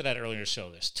kind of hinted at earlier in the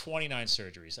show. There's 29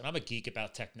 surgeries, and I'm a geek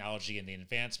about technology and the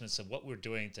advancements of what we're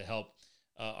doing to help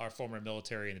our former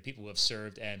military and the people who have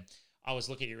served. And I was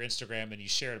looking at your Instagram, and you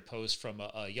shared a post from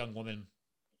a young woman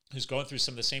who's going through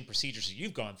some of the same procedures that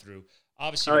you've gone through.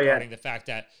 Obviously, regarding the fact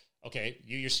that, okay,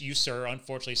 you sir,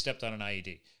 unfortunately stepped on an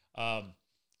IED.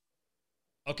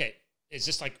 Okay, is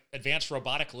this like advanced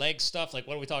robotic leg stuff? Like,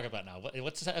 what are we talking about now? What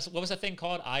was that thing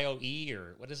called? IOE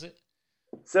or what is it?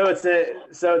 So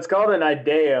it's called an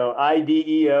IDEO,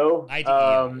 IDEO.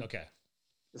 IDEO. Okay.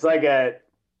 It's like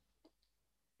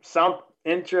some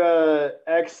intra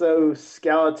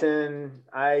exoskeleton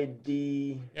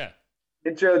ID. Yeah.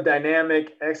 Introdynamic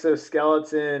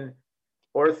exoskeleton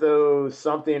ortho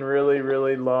something really,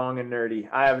 really long and nerdy.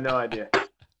 I have no idea.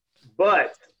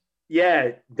 But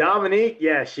yeah, Dominique,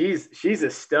 yeah, she's a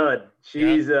stud.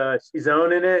 She's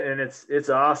owning it, and it's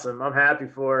awesome. I'm happy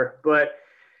for her. But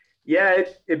yeah,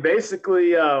 it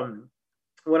basically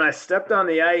when I stepped on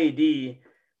the IED,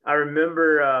 I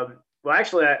remember well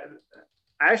actually I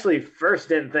actually first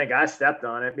didn't think I stepped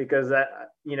on it because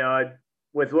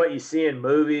with what you see in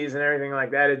movies and everything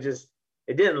like that,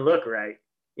 it didn't look right.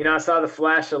 I saw the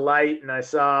flash of light and I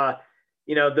saw,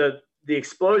 the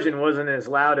explosion wasn't as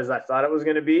loud as I thought it was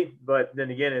going to be. But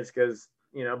then again, it's because,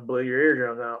 blew your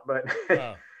eardrums out. But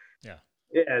yeah.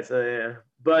 Yeah. So, yeah.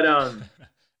 But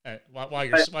while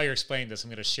you're explaining this,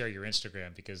 I'm going to share your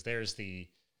Instagram because there's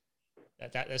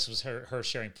this was her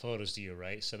sharing photos to you,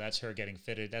 right? So that's her getting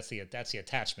fitted. That's the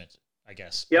attachment, I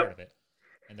guess, part of it.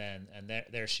 And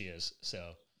there she is.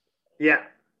 So yeah.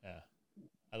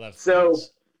 I love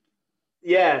this.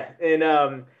 Yeah,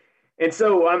 and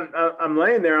so I'm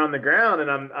laying there on the ground, and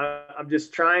I'm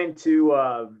just trying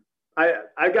to.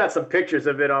 I got some pictures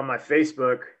of it on my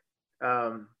Facebook,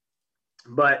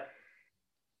 but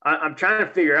I'm trying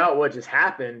to figure out what just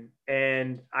happened,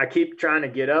 and I keep trying to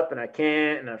get up, and I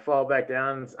can't, and I fall back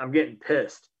down. I'm getting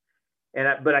pissed,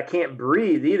 but I can't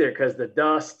breathe either because the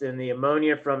dust and the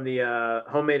ammonia from the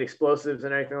homemade explosives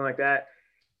and everything like that.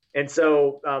 And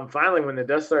so finally, when the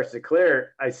dust starts to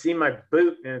clear, I see my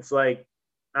boot, and it's like,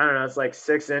 I don't know, it's like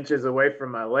 6 inches away from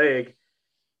my leg.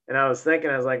 And I was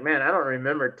like, man, I don't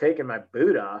remember taking my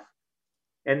boot off.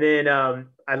 And then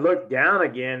I looked down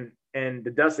again, and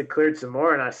the dust had cleared some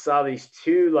more, and I saw these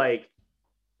two like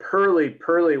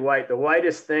pearly white, the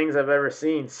whitest things I've ever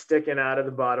seen sticking out of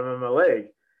the bottom of my leg.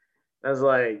 I was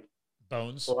like,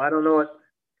 bones. Well, I don't know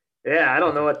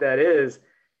what that is.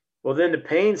 Well, then the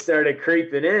pain started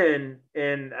creeping in,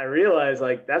 and I realized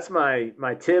like that's my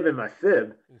tib and my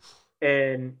fib. Oof.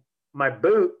 And my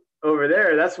boot over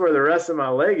there, that's where the rest of my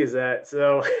leg is at.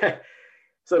 So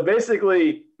so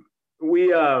basically we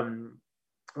had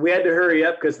to hurry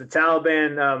up because the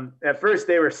Taliban at first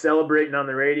they were celebrating on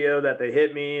the radio that they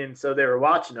hit me, and so they were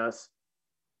watching us.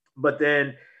 But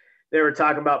then they were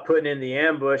talking about putting in the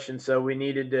ambush, and so we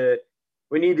needed to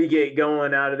get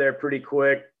going out of there pretty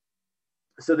quick.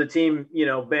 So the team,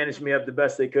 bandaged me up the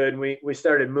best they could, and we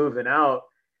started moving out.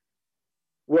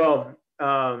 Well,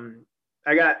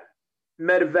 I got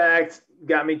medevaced,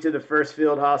 got me to the first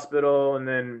field hospital, and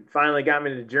then finally got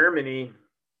me to Germany.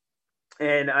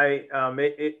 And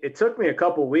it took me a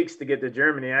couple weeks to get to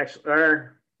Germany, actually,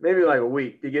 or maybe like a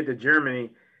week to get to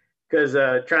Germany, because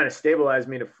trying to stabilize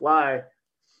me to fly.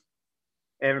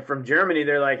 And from Germany,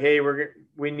 they're like, hey,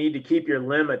 we need to keep your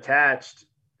limb attached,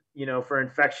 for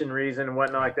infection reason and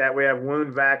whatnot like that. We have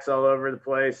wound vacs all over the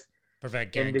place.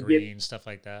 Prevent gangrene, stuff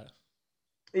like that.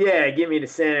 Yeah, get me to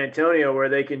San Antonio where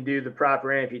they can do the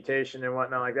proper amputation and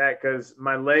whatnot like that, because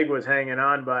my leg was hanging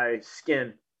on by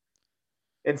skin.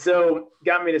 And so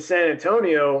got me to San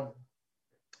Antonio,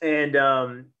 and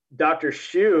Dr.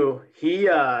 Shu, he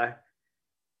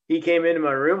came into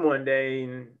my room one day,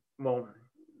 and well,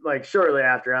 like shortly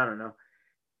after, I don't know,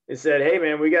 he said, hey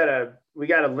man, we got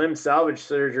a limb salvage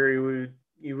surgery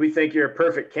we think you're a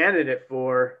perfect candidate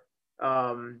for,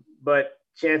 but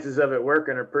chances of it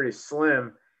working are pretty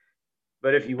slim.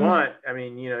 But if you want, I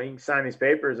mean, you can sign these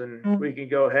papers and we can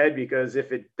go ahead, because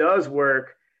if it does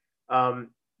work,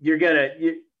 you're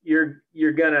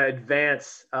gonna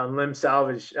advance limb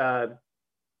salvage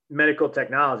medical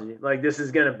technology. Like, this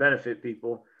is gonna benefit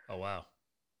people. Oh wow.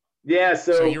 Yeah.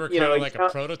 So you were kind of like a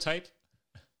prototype.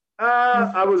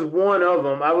 I was one of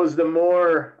them. I was the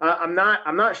more. I'm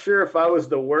not sure if I was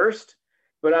the worst,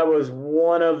 but I was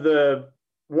one of the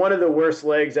worst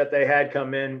legs that they had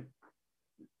come in,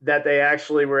 that they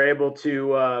actually were able to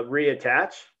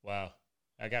reattach. Wow.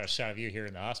 I got a shot of you here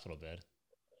in the hospital bed.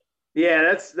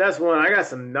 Yeah, that's one. I got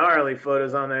some gnarly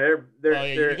photos on there.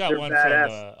 You got one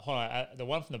badass. from hold on, the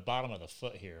one from the bottom of the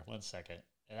foot here. 1 second.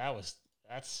 And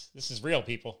this is real,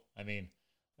 people. I mean,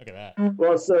 look at that.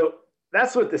 Well, so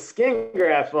that's with the skin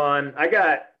graft on. I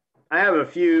have a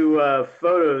few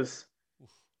photos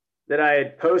that I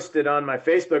had posted on my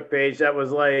Facebook page. That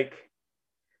was like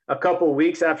a couple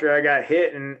weeks after I got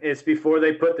hit, and it's before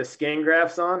they put the skin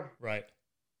grafts on. Right.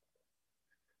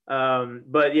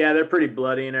 But yeah, they're pretty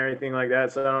bloody and everything like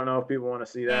that. So I don't know if people want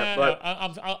to see that. But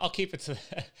I'll keep it to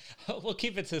we'll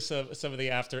keep it to some of the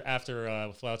after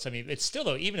flouts. I mean, it's still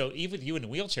though, even with you in a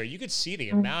wheelchair, you could see the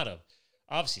amount of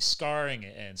obviously scarring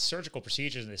and surgical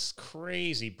procedures and this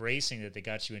crazy bracing that they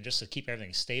got you in just to keep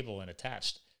everything stable and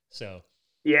attached. So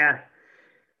yeah,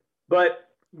 but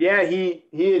yeah, he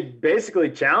had basically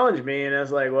challenged me, and I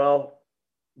was like, well,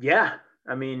 yeah,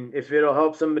 I mean, if it'll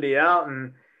help somebody out.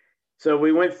 And so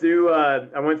we went through,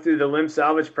 I went through the limb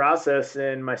salvage process,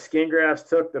 and my skin grafts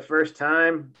took the first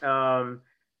time.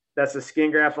 That's a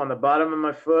skin graft on the bottom of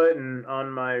my foot and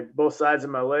on both sides of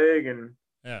my leg. And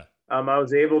yeah, I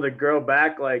was able to grow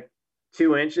back like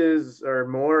 2 inches or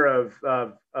more of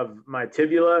my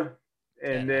tibula.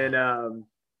 And then,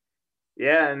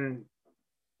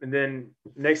 and then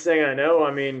next thing I know,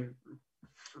 I mean,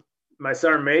 my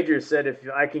sergeant major said if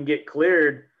I can get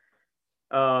cleared,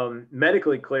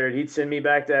 medically cleared, he'd send me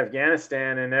back to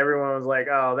Afghanistan. And everyone was like,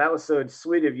 oh, that was so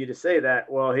sweet of you to say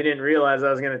that. Well, he didn't realize I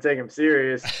was going to take him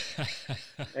serious.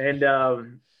 And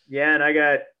and I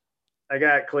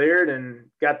got cleared and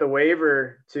got the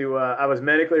waiver to I was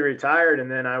medically retired,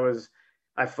 and then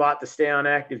I fought to stay on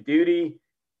active duty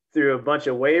through a bunch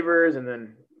of waivers, and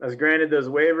then I was granted those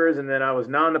waivers, and then I was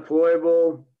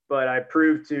non-deployable, but I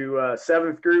proved to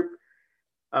 7th group,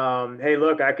 hey,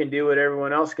 look, I can do what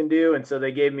everyone else can do. And so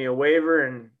they gave me a waiver,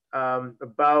 and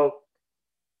about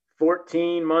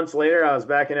 14 months later, I was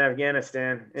back in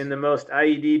Afghanistan in the most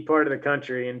IED part of the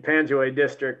country in Panjwai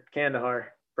district,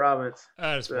 Kandahar province.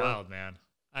 That is wild, man.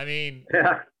 I mean,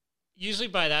 usually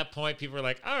by that point, people are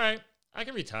like, all right, I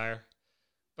can retire.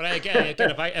 But again,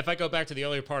 if I go back to the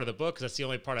earlier part of the book, because that's the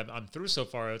only part I'm through so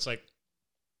far, it's like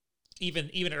even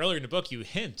earlier in the book, you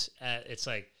hint at, it's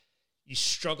like you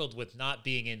struggled with not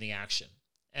being in the action.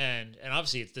 And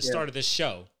obviously it's the start of this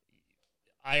show.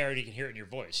 I already can hear it in your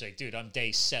voice. Like, dude, I'm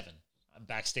day 7. I'm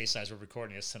backstage size. We're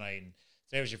recording this tonight. And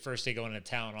today was your first day going into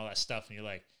town and all that stuff. And you're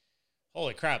like,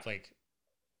 holy crap. Like,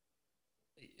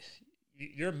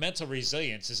 your mental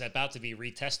resilience is about to be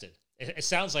retested. It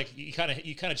sounds like you kind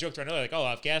of joked around earlier, like, oh,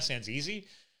 Afghanistan's easy.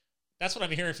 That's what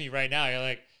I'm hearing from you right now. You're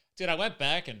like, dude, I went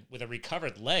back and with a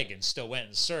recovered leg and still went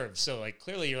and served. So like,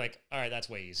 clearly you're like, all right, that's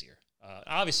way easier.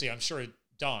 Obviously, I'm sure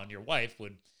Dawn, your wife,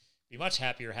 would be much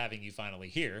happier having you finally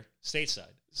here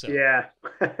stateside. So yeah,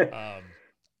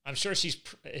 I'm sure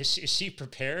is she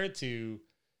prepared to,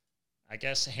 I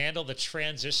guess, handle the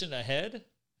transition ahead?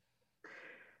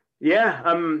 Yeah,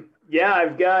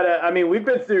 I've got I mean, we've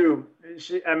been through,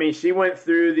 she went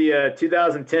through the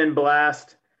 2010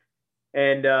 blast,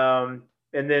 and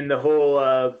then the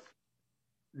whole,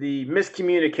 the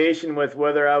miscommunication with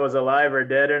whether I was alive or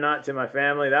dead or not to my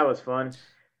family. That was fun.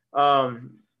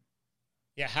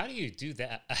 Yeah. How do you do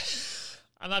that?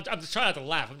 I'm trying not to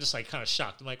laugh. I'm just like kind of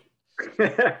shocked. I'm like,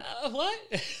 what?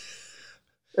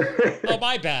 Oh,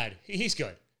 my bad. He's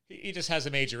good. He just has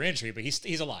a major injury, but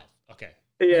he's alive. Okay.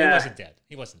 Yeah.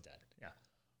 He wasn't dead. Yeah.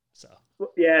 So.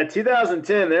 Yeah,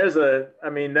 2010,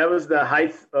 that was the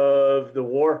height of the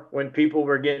war when people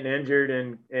were getting injured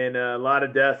and a lot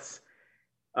of deaths.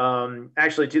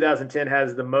 Actually, 2010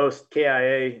 has the most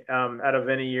KIA out of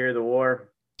any year of the war.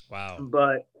 Wow.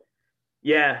 But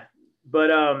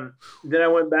then I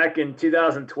went back in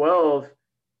 2012,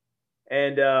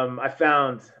 and I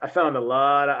found a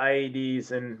lot of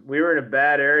IEDs, and we were in a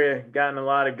bad area, got in a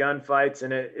lot of gunfights,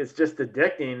 and it's just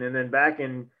addicting. And then back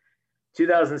in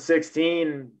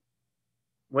 2016,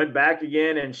 went back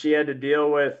again, and she had to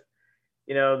deal with,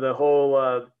 the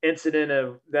whole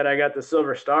incident that I got the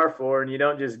Silver Star for, and you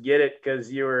don't just get it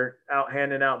because you were out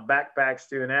handing out backpacks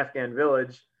to an Afghan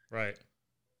village. Right.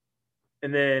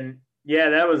 And then Yeah,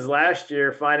 that was last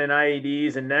year, finding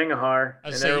IEDs in Nangarhar, I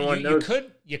was and saying everyone knows.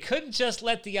 you couldn't just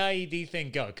let the IED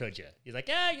thing go, could you? You're like,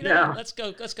 No. let's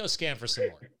go scan for some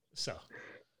more. So,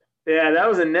 Yeah, that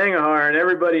was in Nangarhar, and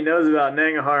everybody knows about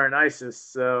Nangarhar and ISIS,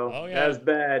 so oh that yeah, was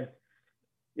bad.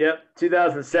 Yep,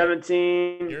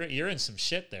 2017. you're in some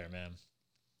shit there, man.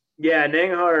 Yeah,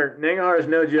 Nangarhar is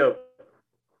no joke.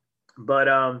 But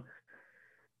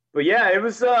yeah, it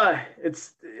was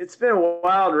it's been a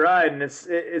wild ride, and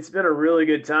it's been a really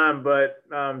good time. But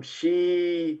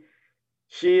she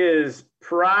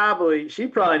probably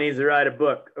needs to write a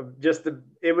book of just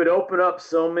it would open up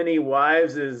so many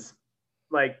wives'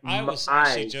 like I was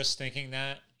actually eyes. just thinking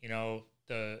that, I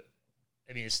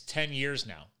mean, it's 10 years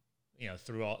now,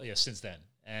 through all, since then.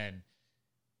 And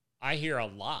I hear a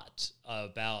lot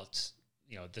about,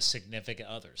 the significant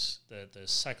others, the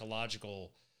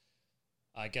psychological,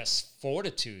 I guess,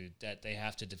 fortitude that they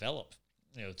have to develop,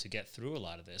 to get through a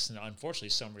lot of this. And unfortunately,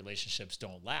 some relationships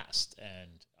don't last. And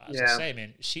as I say,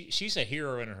 man, she's a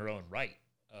hero in her own right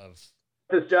of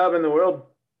This job in the world.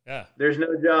 yeah. There's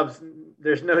no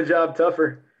job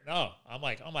tougher. No, I'm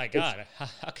like, oh my God,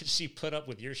 how could she put up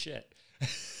with your shit?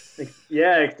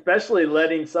 Yeah, especially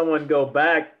letting someone go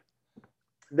back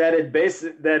that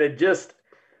had just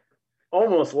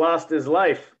almost lost his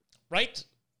life. Right?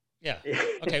 Yeah.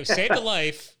 Okay, saved the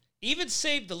life, even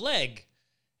saved the leg.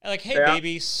 Like, hey, Yeah.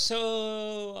 baby,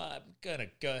 so I'm going to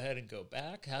go ahead and go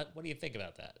back. What do you think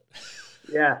about that?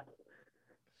 Yeah.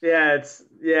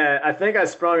 I think I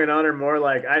sprung it on her more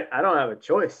like I don't have a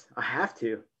choice. I have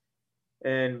to.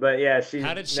 But yeah,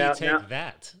 How did she take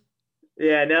that?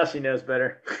 Yeah, now she knows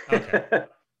better. Okay. I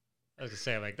was going to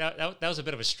say, like, that was a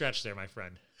bit of a stretch there, my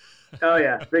friend. Oh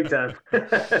yeah, big time.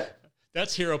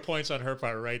 That's hero points on her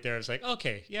part right there. It's like,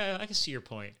 okay, yeah, I can see your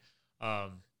point. Yeah,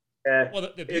 well,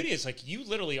 the beauty is, like, you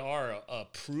literally are a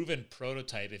proven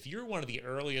prototype. If you're one of the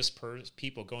earliest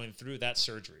people going through that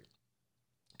surgery,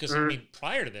 because, I mean,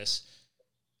 prior to this,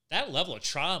 that level of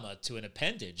trauma to an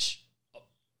appendage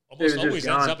almost always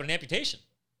ends up in an amputation.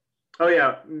 Oh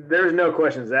yeah, there's no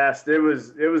questions asked. It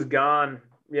was gone.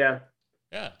 Yeah.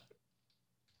 Yeah.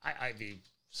 I mean,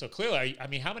 so clearly, I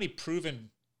mean, how many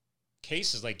proven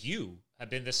cases like you have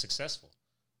been this successful?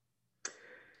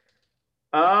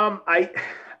 I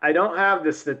don't have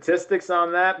the statistics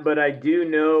on that, but I do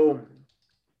know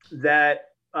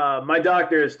that my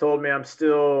doctor has told me I'm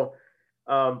still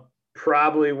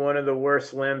probably one of the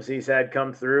worst limbs he's had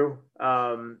come through.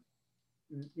 That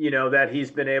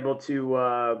he's been able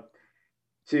to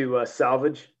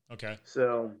salvage. Okay.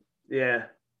 So yeah,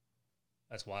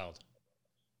 that's wild.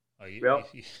 Oh,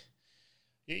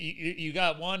 you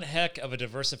got one heck of a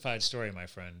diversified story, my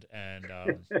friend. And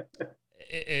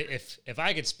if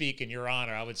I could speak in your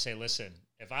honor, I would say, listen,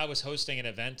 if I was hosting an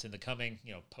event in the coming,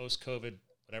 post-COVID,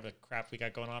 whatever the crap we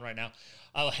got going on right now,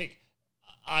 I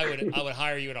would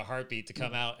hire you in a heartbeat to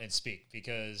come out and speak,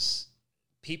 because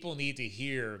people need to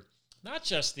hear not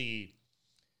just the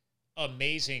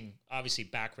amazing, obviously,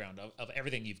 background of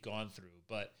everything you've gone through,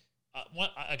 but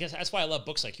I guess that's why I love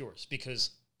books like yours,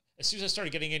 because as soon as I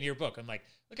started getting into your book, I'm like,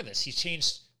 look at this. He's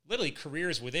changed literally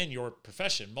careers within your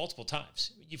profession multiple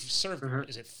times. You've served,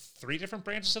 is it 3 different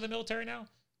branches of the military now?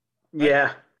 Right?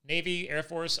 Yeah. Navy, Air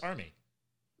Force, Army.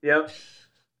 Yep.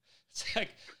 It's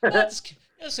like, let's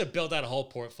build out a whole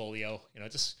portfolio,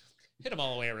 just hit them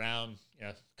all the way around,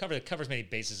 cover as many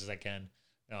bases as I can.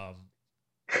 But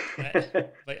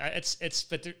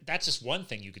that's just one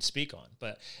thing you could speak on.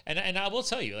 But and I will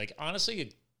tell you, like,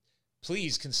 honestly,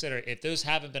 please consider, if those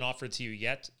haven't been offered to you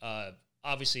yet.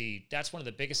 Obviously, that's one of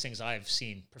the biggest things I've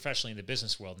seen professionally in the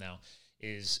business world now.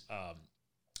 Is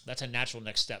that's a natural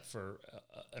next step for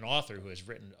an author who has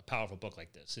written a powerful book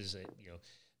like this. Is that,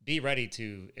 be ready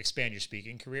to expand your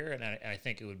speaking career, and I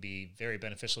think it would be very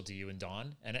beneficial to you and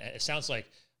Dawn. And it sounds like,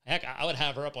 heck, I would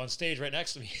have her up on stage right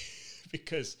next to me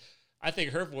because I think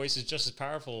her voice is just as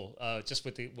powerful, just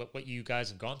with what you guys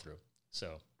have gone through.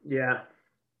 So yeah.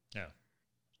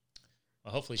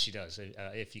 Well, hopefully she does.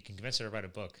 If you can convince her to write a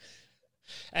book.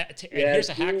 And here's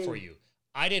a hack for you.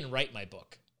 I didn't write my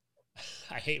book.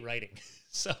 I hate writing.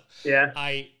 So yeah,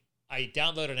 I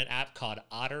downloaded an app called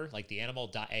Otter, like the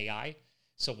animal.ai.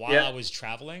 So while I was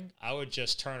traveling, I would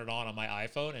just turn it on my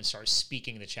iPhone and start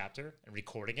speaking the chapter and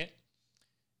recording it.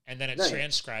 And then it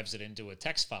transcribes it into a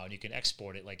text file, and you can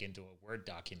export it like into a Word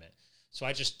document. So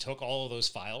I just took all of those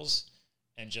files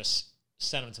and just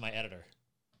sent them to my editor.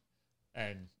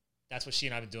 And that's what she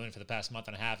and I have been doing for the past month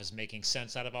and a half, is making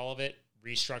sense out of all of it,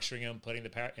 restructuring them, putting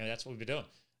that's what we've been doing.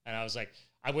 And I was like,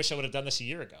 I wish I would have done this a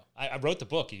year ago. I wrote the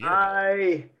book a year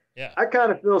ago. I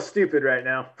kind of feel stupid right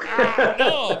now.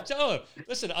 No.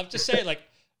 Listen, I'm just saying, like,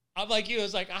 I'm like you. I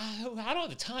was like, I don't have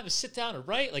the time to sit down and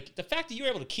write. Like the fact that you were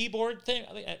able to keyboard thing,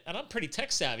 and I'm pretty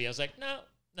tech savvy. I was like,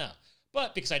 no.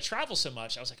 But because I travel so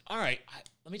much, I was like, all right,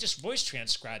 let me just voice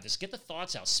transcribe this, get the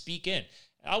thoughts out, speak in.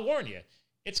 And I'll warn you,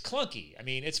 it's clunky. I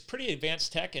mean, it's pretty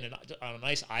advanced tech and on a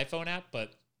nice iPhone app,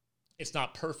 but it's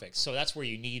not perfect. So that's where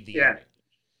you need the editing.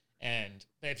 And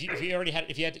if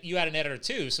you had an editor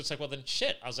too, so it's like, well then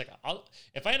shit. I was like,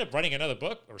 if I end up writing another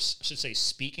book, or I should say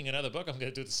speaking another book, I'm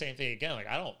going to do the same thing again. Like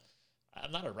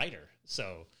I'm not a writer.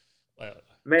 So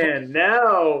man,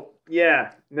 now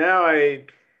that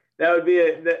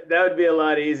would be a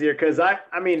lot easier. Cause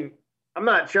I mean, I'm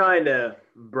not trying to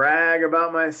brag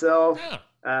about myself.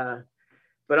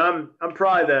 But I'm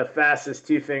probably the fastest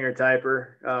 2-finger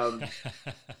typer.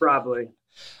 Probably.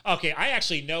 Okay, I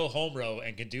actually know home row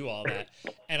and can do all that,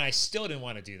 and I still didn't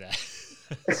want to do that.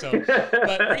 So,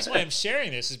 but the reason why I'm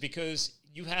sharing this is because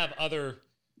you have other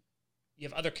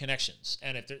connections,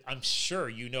 and I'm sure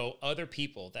you know other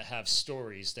people that have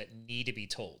stories that need to be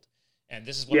told. And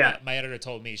this is what my editor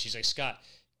told me. She's like, Scott,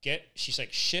 she's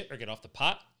like, shit or get off the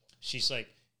pot. She's like,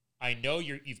 I know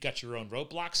you've got your own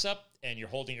roadblocks up and you're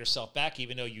holding yourself back,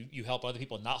 even though you help other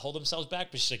people not hold themselves back.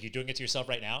 But she's like, you're doing it to yourself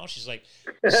right now. She's like,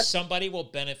 somebody will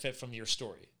benefit from your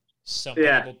story.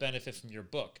 Somebody will benefit from your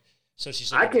book. So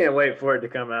she's like, I can't wait for it to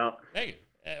come out. Thank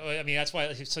you. I mean, that's why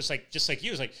it's just like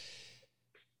you. It's like,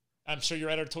 I'm sure your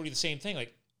editor told you the same thing.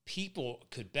 Like, people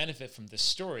could benefit from this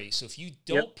story. So if you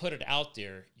don't put it out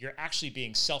there, you're actually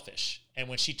being selfish. And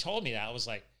when she told me that, I was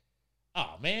like,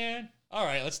 oh man, all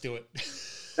right, let's do it.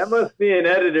 That must be an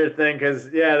editor thing, because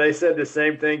they said the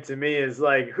same thing to me. Is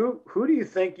like, who do you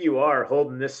think you are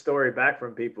holding this story back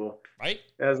from people? Right.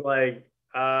 I was like,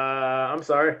 I'm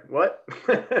sorry, what?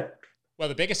 Well,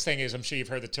 the biggest thing is, I'm sure you've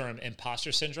heard the term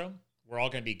imposter syndrome. We're all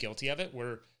going to be guilty of it.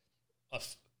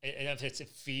 If it's a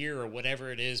fear or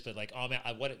whatever it is, but like, oh man,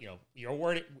 your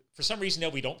word, for some reason, no,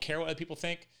 we don't care what other people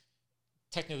think.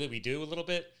 Technically we do a little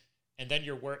bit. And then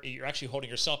you're actually holding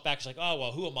yourself back. It's like, oh,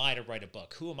 well, who am I to write a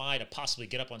book? Who am I to possibly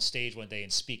get up on stage one day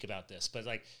and speak about this? But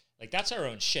like that's our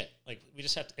own shit. Like we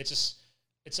just have to,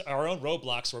 it's our own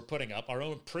roadblocks we're putting up, our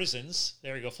own prisons.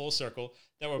 There we go, full circle,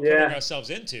 that we're putting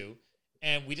ourselves into.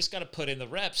 And we just got to put in the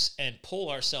reps and pull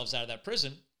ourselves out of that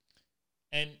prison.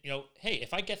 And, hey,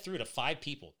 if I get through to 5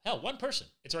 people, hell, 1 person,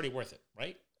 it's already worth it,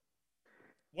 right?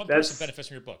 One person benefits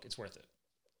from your book. It's worth it.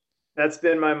 That's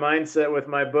been my mindset with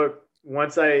my book.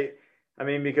 Once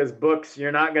because books,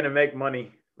 you're not going to make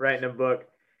money writing a book.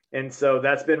 And so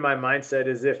that's been my mindset,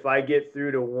 is if I get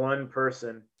through to 1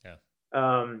 person,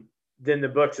 then the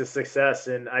book's a success.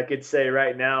 And I could say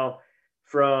right now,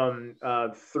 from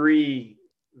 3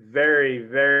 very,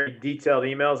 very detailed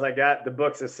emails I got, the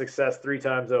book's a success 3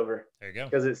 times over. There you go.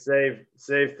 Because it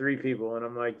saved 3 people. And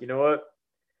I'm like, you know what?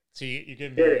 So you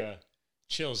give me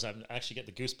chills. I actually get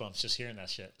the goosebumps just hearing that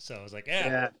shit. So I was like,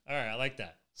 all right, I like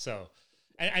that. So,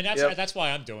 and that's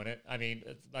why I'm doing it. I mean,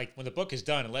 like when the book is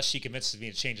done, unless she convinces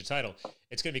me to change the title,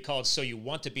 it's going to be called "So You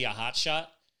Want to Be a Hotshot,"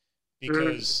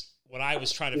 because when I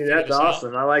was trying to figure this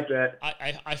awesome. out, I like that.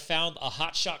 I found a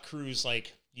hotshot cruise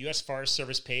like U.S. Forest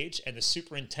Service page, and the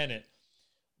superintendent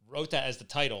wrote that as the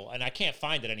title, and I can't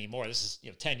find it anymore. This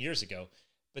is 10 years ago.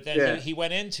 But then he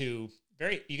went into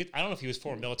I don't know if he was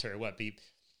former military or what, but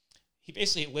he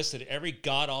basically listed every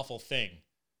god awful thing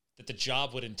that the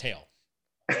job would entail.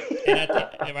 And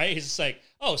right, he's just like,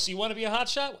 oh, so you want to be a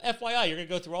hotshot? FYI, you're gonna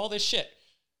go through all this shit.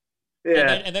 Yeah.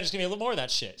 And then there's gonna be a little more of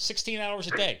that shit. 16 hours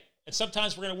a day, and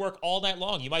sometimes we're gonna work all night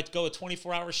long. You might go a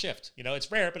 24-hour shift.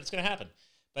 It's rare, but it's gonna happen.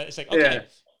 But it's like, okay,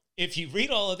 if you read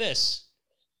all of this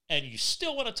and you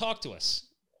still want to talk to us,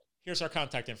 here's our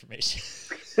contact information.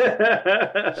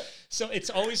 So it's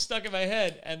always stuck in my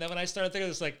head. And then when I started thinking,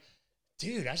 it's like,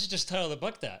 dude, I should just title the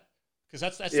book that, because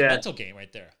that's the mental game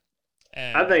right there.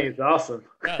 And I think it's awesome.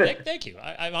 Thank you.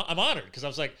 I'm honored, because I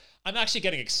was like, I'm actually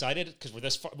getting excited because we're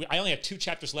this far. I only have 2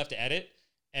 chapters left to edit,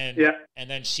 and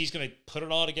then she's gonna put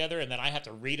it all together, and then I have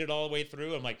to read it all the way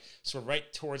through. I'm like, so we're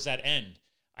right towards that end.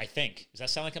 I think. Does that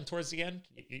sound like I'm towards the end?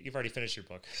 You've already finished your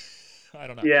book. I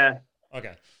don't know. Yeah.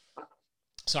 Okay.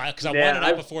 So because I want it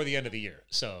out before the end of the year.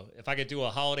 So if I could do a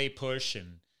holiday push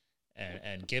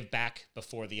and give back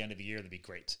before the end of the year, that'd be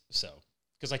great. So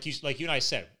because like you and I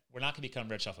said, we're not going to become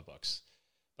rich off of books,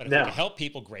 but if we can help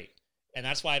people, great. And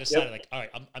that's why I decided, like, all right,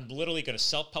 I'm literally going to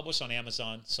self-publish on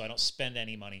Amazon, so I don't spend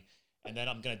any money, and then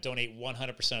I'm going to donate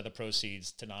 100% of the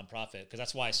proceeds to nonprofit, because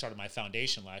that's why I started my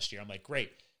foundation last year. I'm like,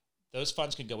 great, those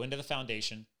funds can go into the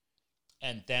foundation,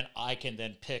 and then I can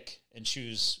then pick and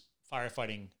choose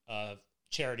firefighting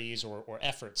charities or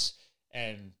efforts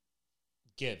and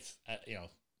give,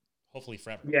 hopefully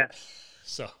forever. Yeah.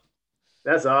 So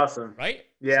That's awesome. Right?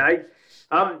 Yeah.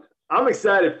 I'm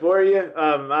excited for you.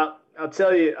 I'll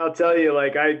tell you,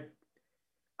 like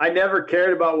I never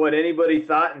cared about what anybody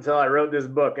thought until I wrote this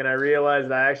book, and I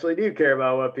realized I actually do care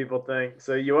about what people think.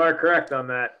 So you are correct on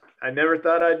that. I never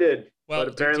thought I did, but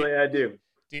apparently I do.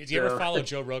 Do you ever follow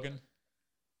Joe Rogan?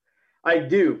 I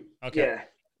do. Okay. Yeah.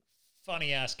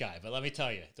 Funny ass guy, but let me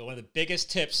tell you, one of the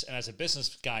biggest tips, and as a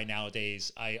business guy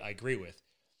nowadays, I agree with.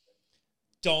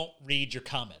 Don't read your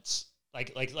comments.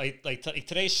 Like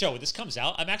today's show, when this comes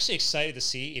out, I'm actually excited to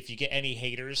see if you get any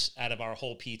haters out of our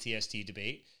whole PTSD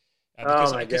debate.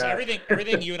 Because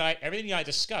everything you and I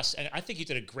discussed, and I think you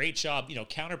did a great job,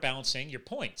 counterbalancing your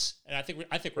points, and I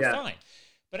think we're fine.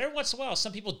 But every once in a while,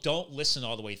 some people don't listen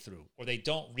all the way through, or they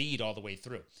don't read all the way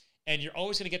through, and you're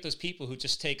always going to get those people who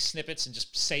just take snippets and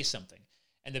just say something.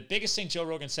 And the biggest thing Joe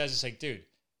Rogan says is like, dude,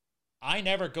 I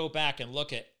never go back and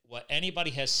look at what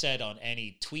anybody has said on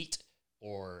any tweet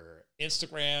or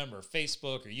Instagram or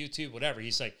Facebook or YouTube, whatever.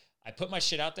 He's like, I put my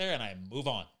shit out there and I move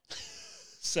on.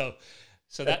 So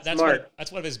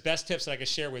that's one of his best tips that I can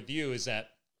share with you is that,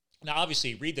 now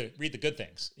obviously read the good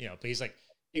things, but he's like,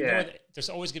 there's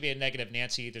always going to be a negative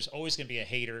Nancy. There's always going to be a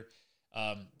hater.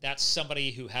 That's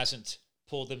somebody who hasn't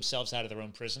pulled themselves out of their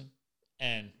own prison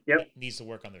and needs to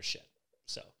work on their shit.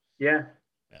 So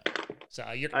so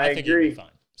I think you'll be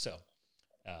fine. So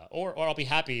or I'll be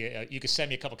happy. You can send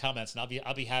me a couple comments and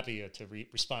I'll be happy to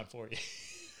respond for you.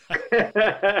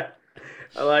 I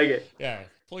like it. Yeah,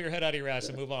 pull your head out of your ass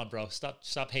and move on, bro.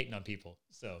 Stop hating on people.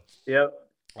 So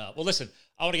well, listen,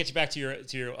 I want to get you back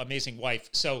to your amazing wife.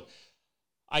 So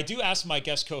I do ask my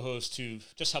guest co-host to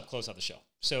just help close out the show.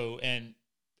 So, and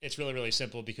it's really, really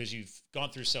simple because you've gone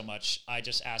through so much. I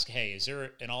just ask, hey, is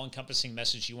there an all-encompassing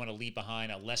message you want to leave behind,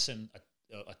 a lesson,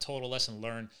 a total lesson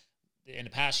learned? In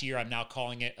the past year, I'm now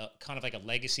calling it kind of like a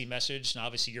legacy message. And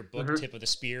obviously your book, Tip of the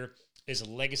Spear, is a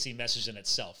legacy message in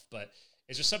itself. But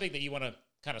is there something that you want to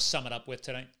kind of sum it up with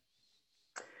tonight?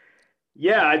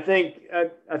 Yeah, I think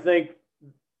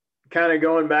kind of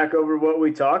going back over what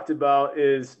we talked about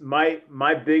is my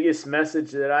biggest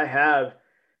message that I have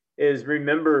is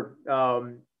remember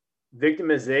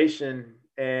victimization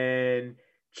and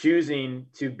choosing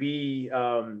to be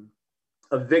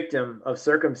a victim of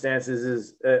circumstances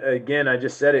is again, I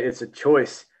just said it, it's a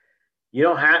choice. You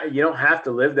don't have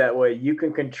to live that way. You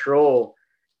can control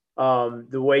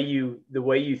the way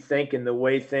you think and the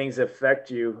way things affect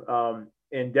you.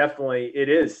 And definitely it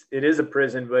is a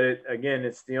prison, but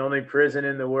it's the only prison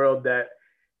in the world that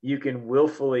you can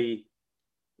willfully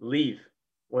leave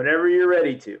whenever you're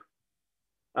ready to.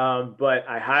 But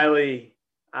I highly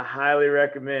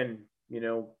recommend,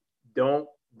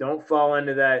 don't fall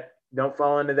into that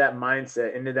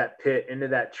mindset, into that pit, into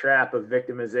that trap of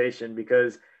victimization,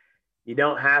 because you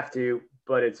don't have to,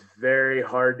 but it's very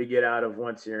hard to get out of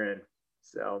once you're in.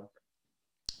 So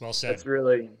well said. That's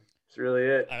really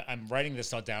it. I'm writing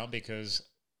this all down because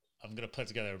I'm going to put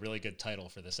together a really good title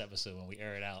for this episode when we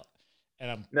air it out.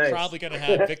 And I'm probably going to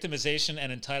have victimization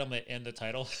and entitlement in the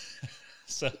title.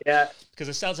 So, because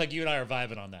it sounds like you and I are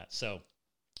vibing on that. So,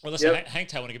 well, listen, hang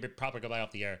tight. I want to give a proper goodbye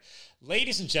off the air.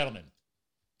 Ladies and gentlemen,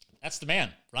 that's the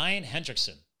man, Ryan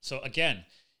Hendrickson. So again,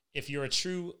 if you're a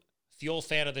true Fuel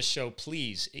fan of this show,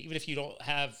 please, even if you're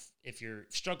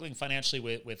struggling financially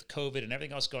with COVID and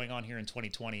everything else going on here in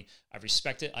 2020, I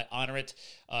respect it. I honor it.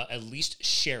 At least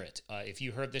share it. If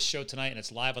you heard this show tonight and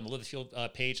it's live on the Live the Fuel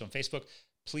page on Facebook,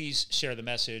 please share the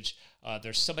message.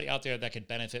 There's somebody out there that could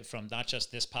benefit from not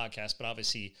just this podcast, but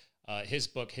obviously his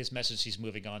book, his message he's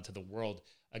moving on to the world.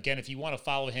 Again, if you want to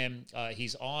follow him,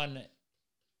 he's on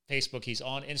Facebook. He's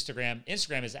on Instagram.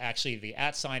 Instagram is actually, the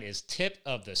 @ is Tip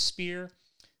of the Spear,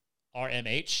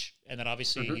 RMH. And then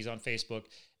obviously he's on Facebook.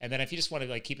 And then if you just want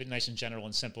to keep it nice and general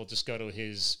and simple, just go to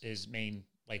his main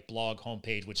blog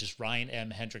homepage, which is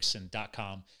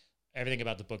ryanmhendrickson.com. Everything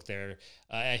about the book there.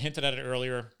 I hinted at it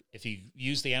earlier. If you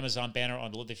use the Amazon banner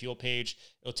on the Live the Fuel page,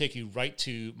 it'll take you right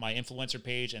to my influencer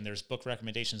page, and there's book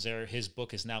recommendations there. His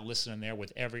book is now listed in there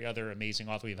with every other amazing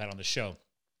author we've had on the show.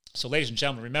 So ladies and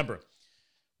gentlemen, remember,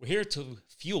 we're here to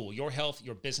fuel your health,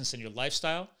 your business, and your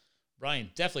lifestyle.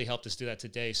 Ryan definitely helped us do that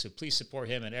today, so please support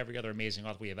him and every other amazing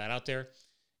author we have had out there.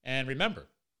 And remember,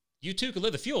 you too can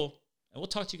live the fuel, and we'll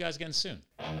talk to you guys again soon.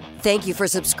 Thank you for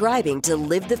subscribing to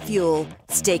Live the Fuel.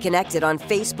 Stay connected on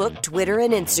Facebook, Twitter,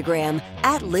 and Instagram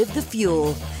 @Live the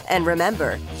Fuel. And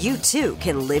remember, you too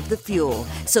can live the fuel.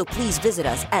 So please visit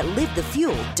us at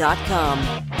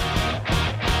livethefuel.com.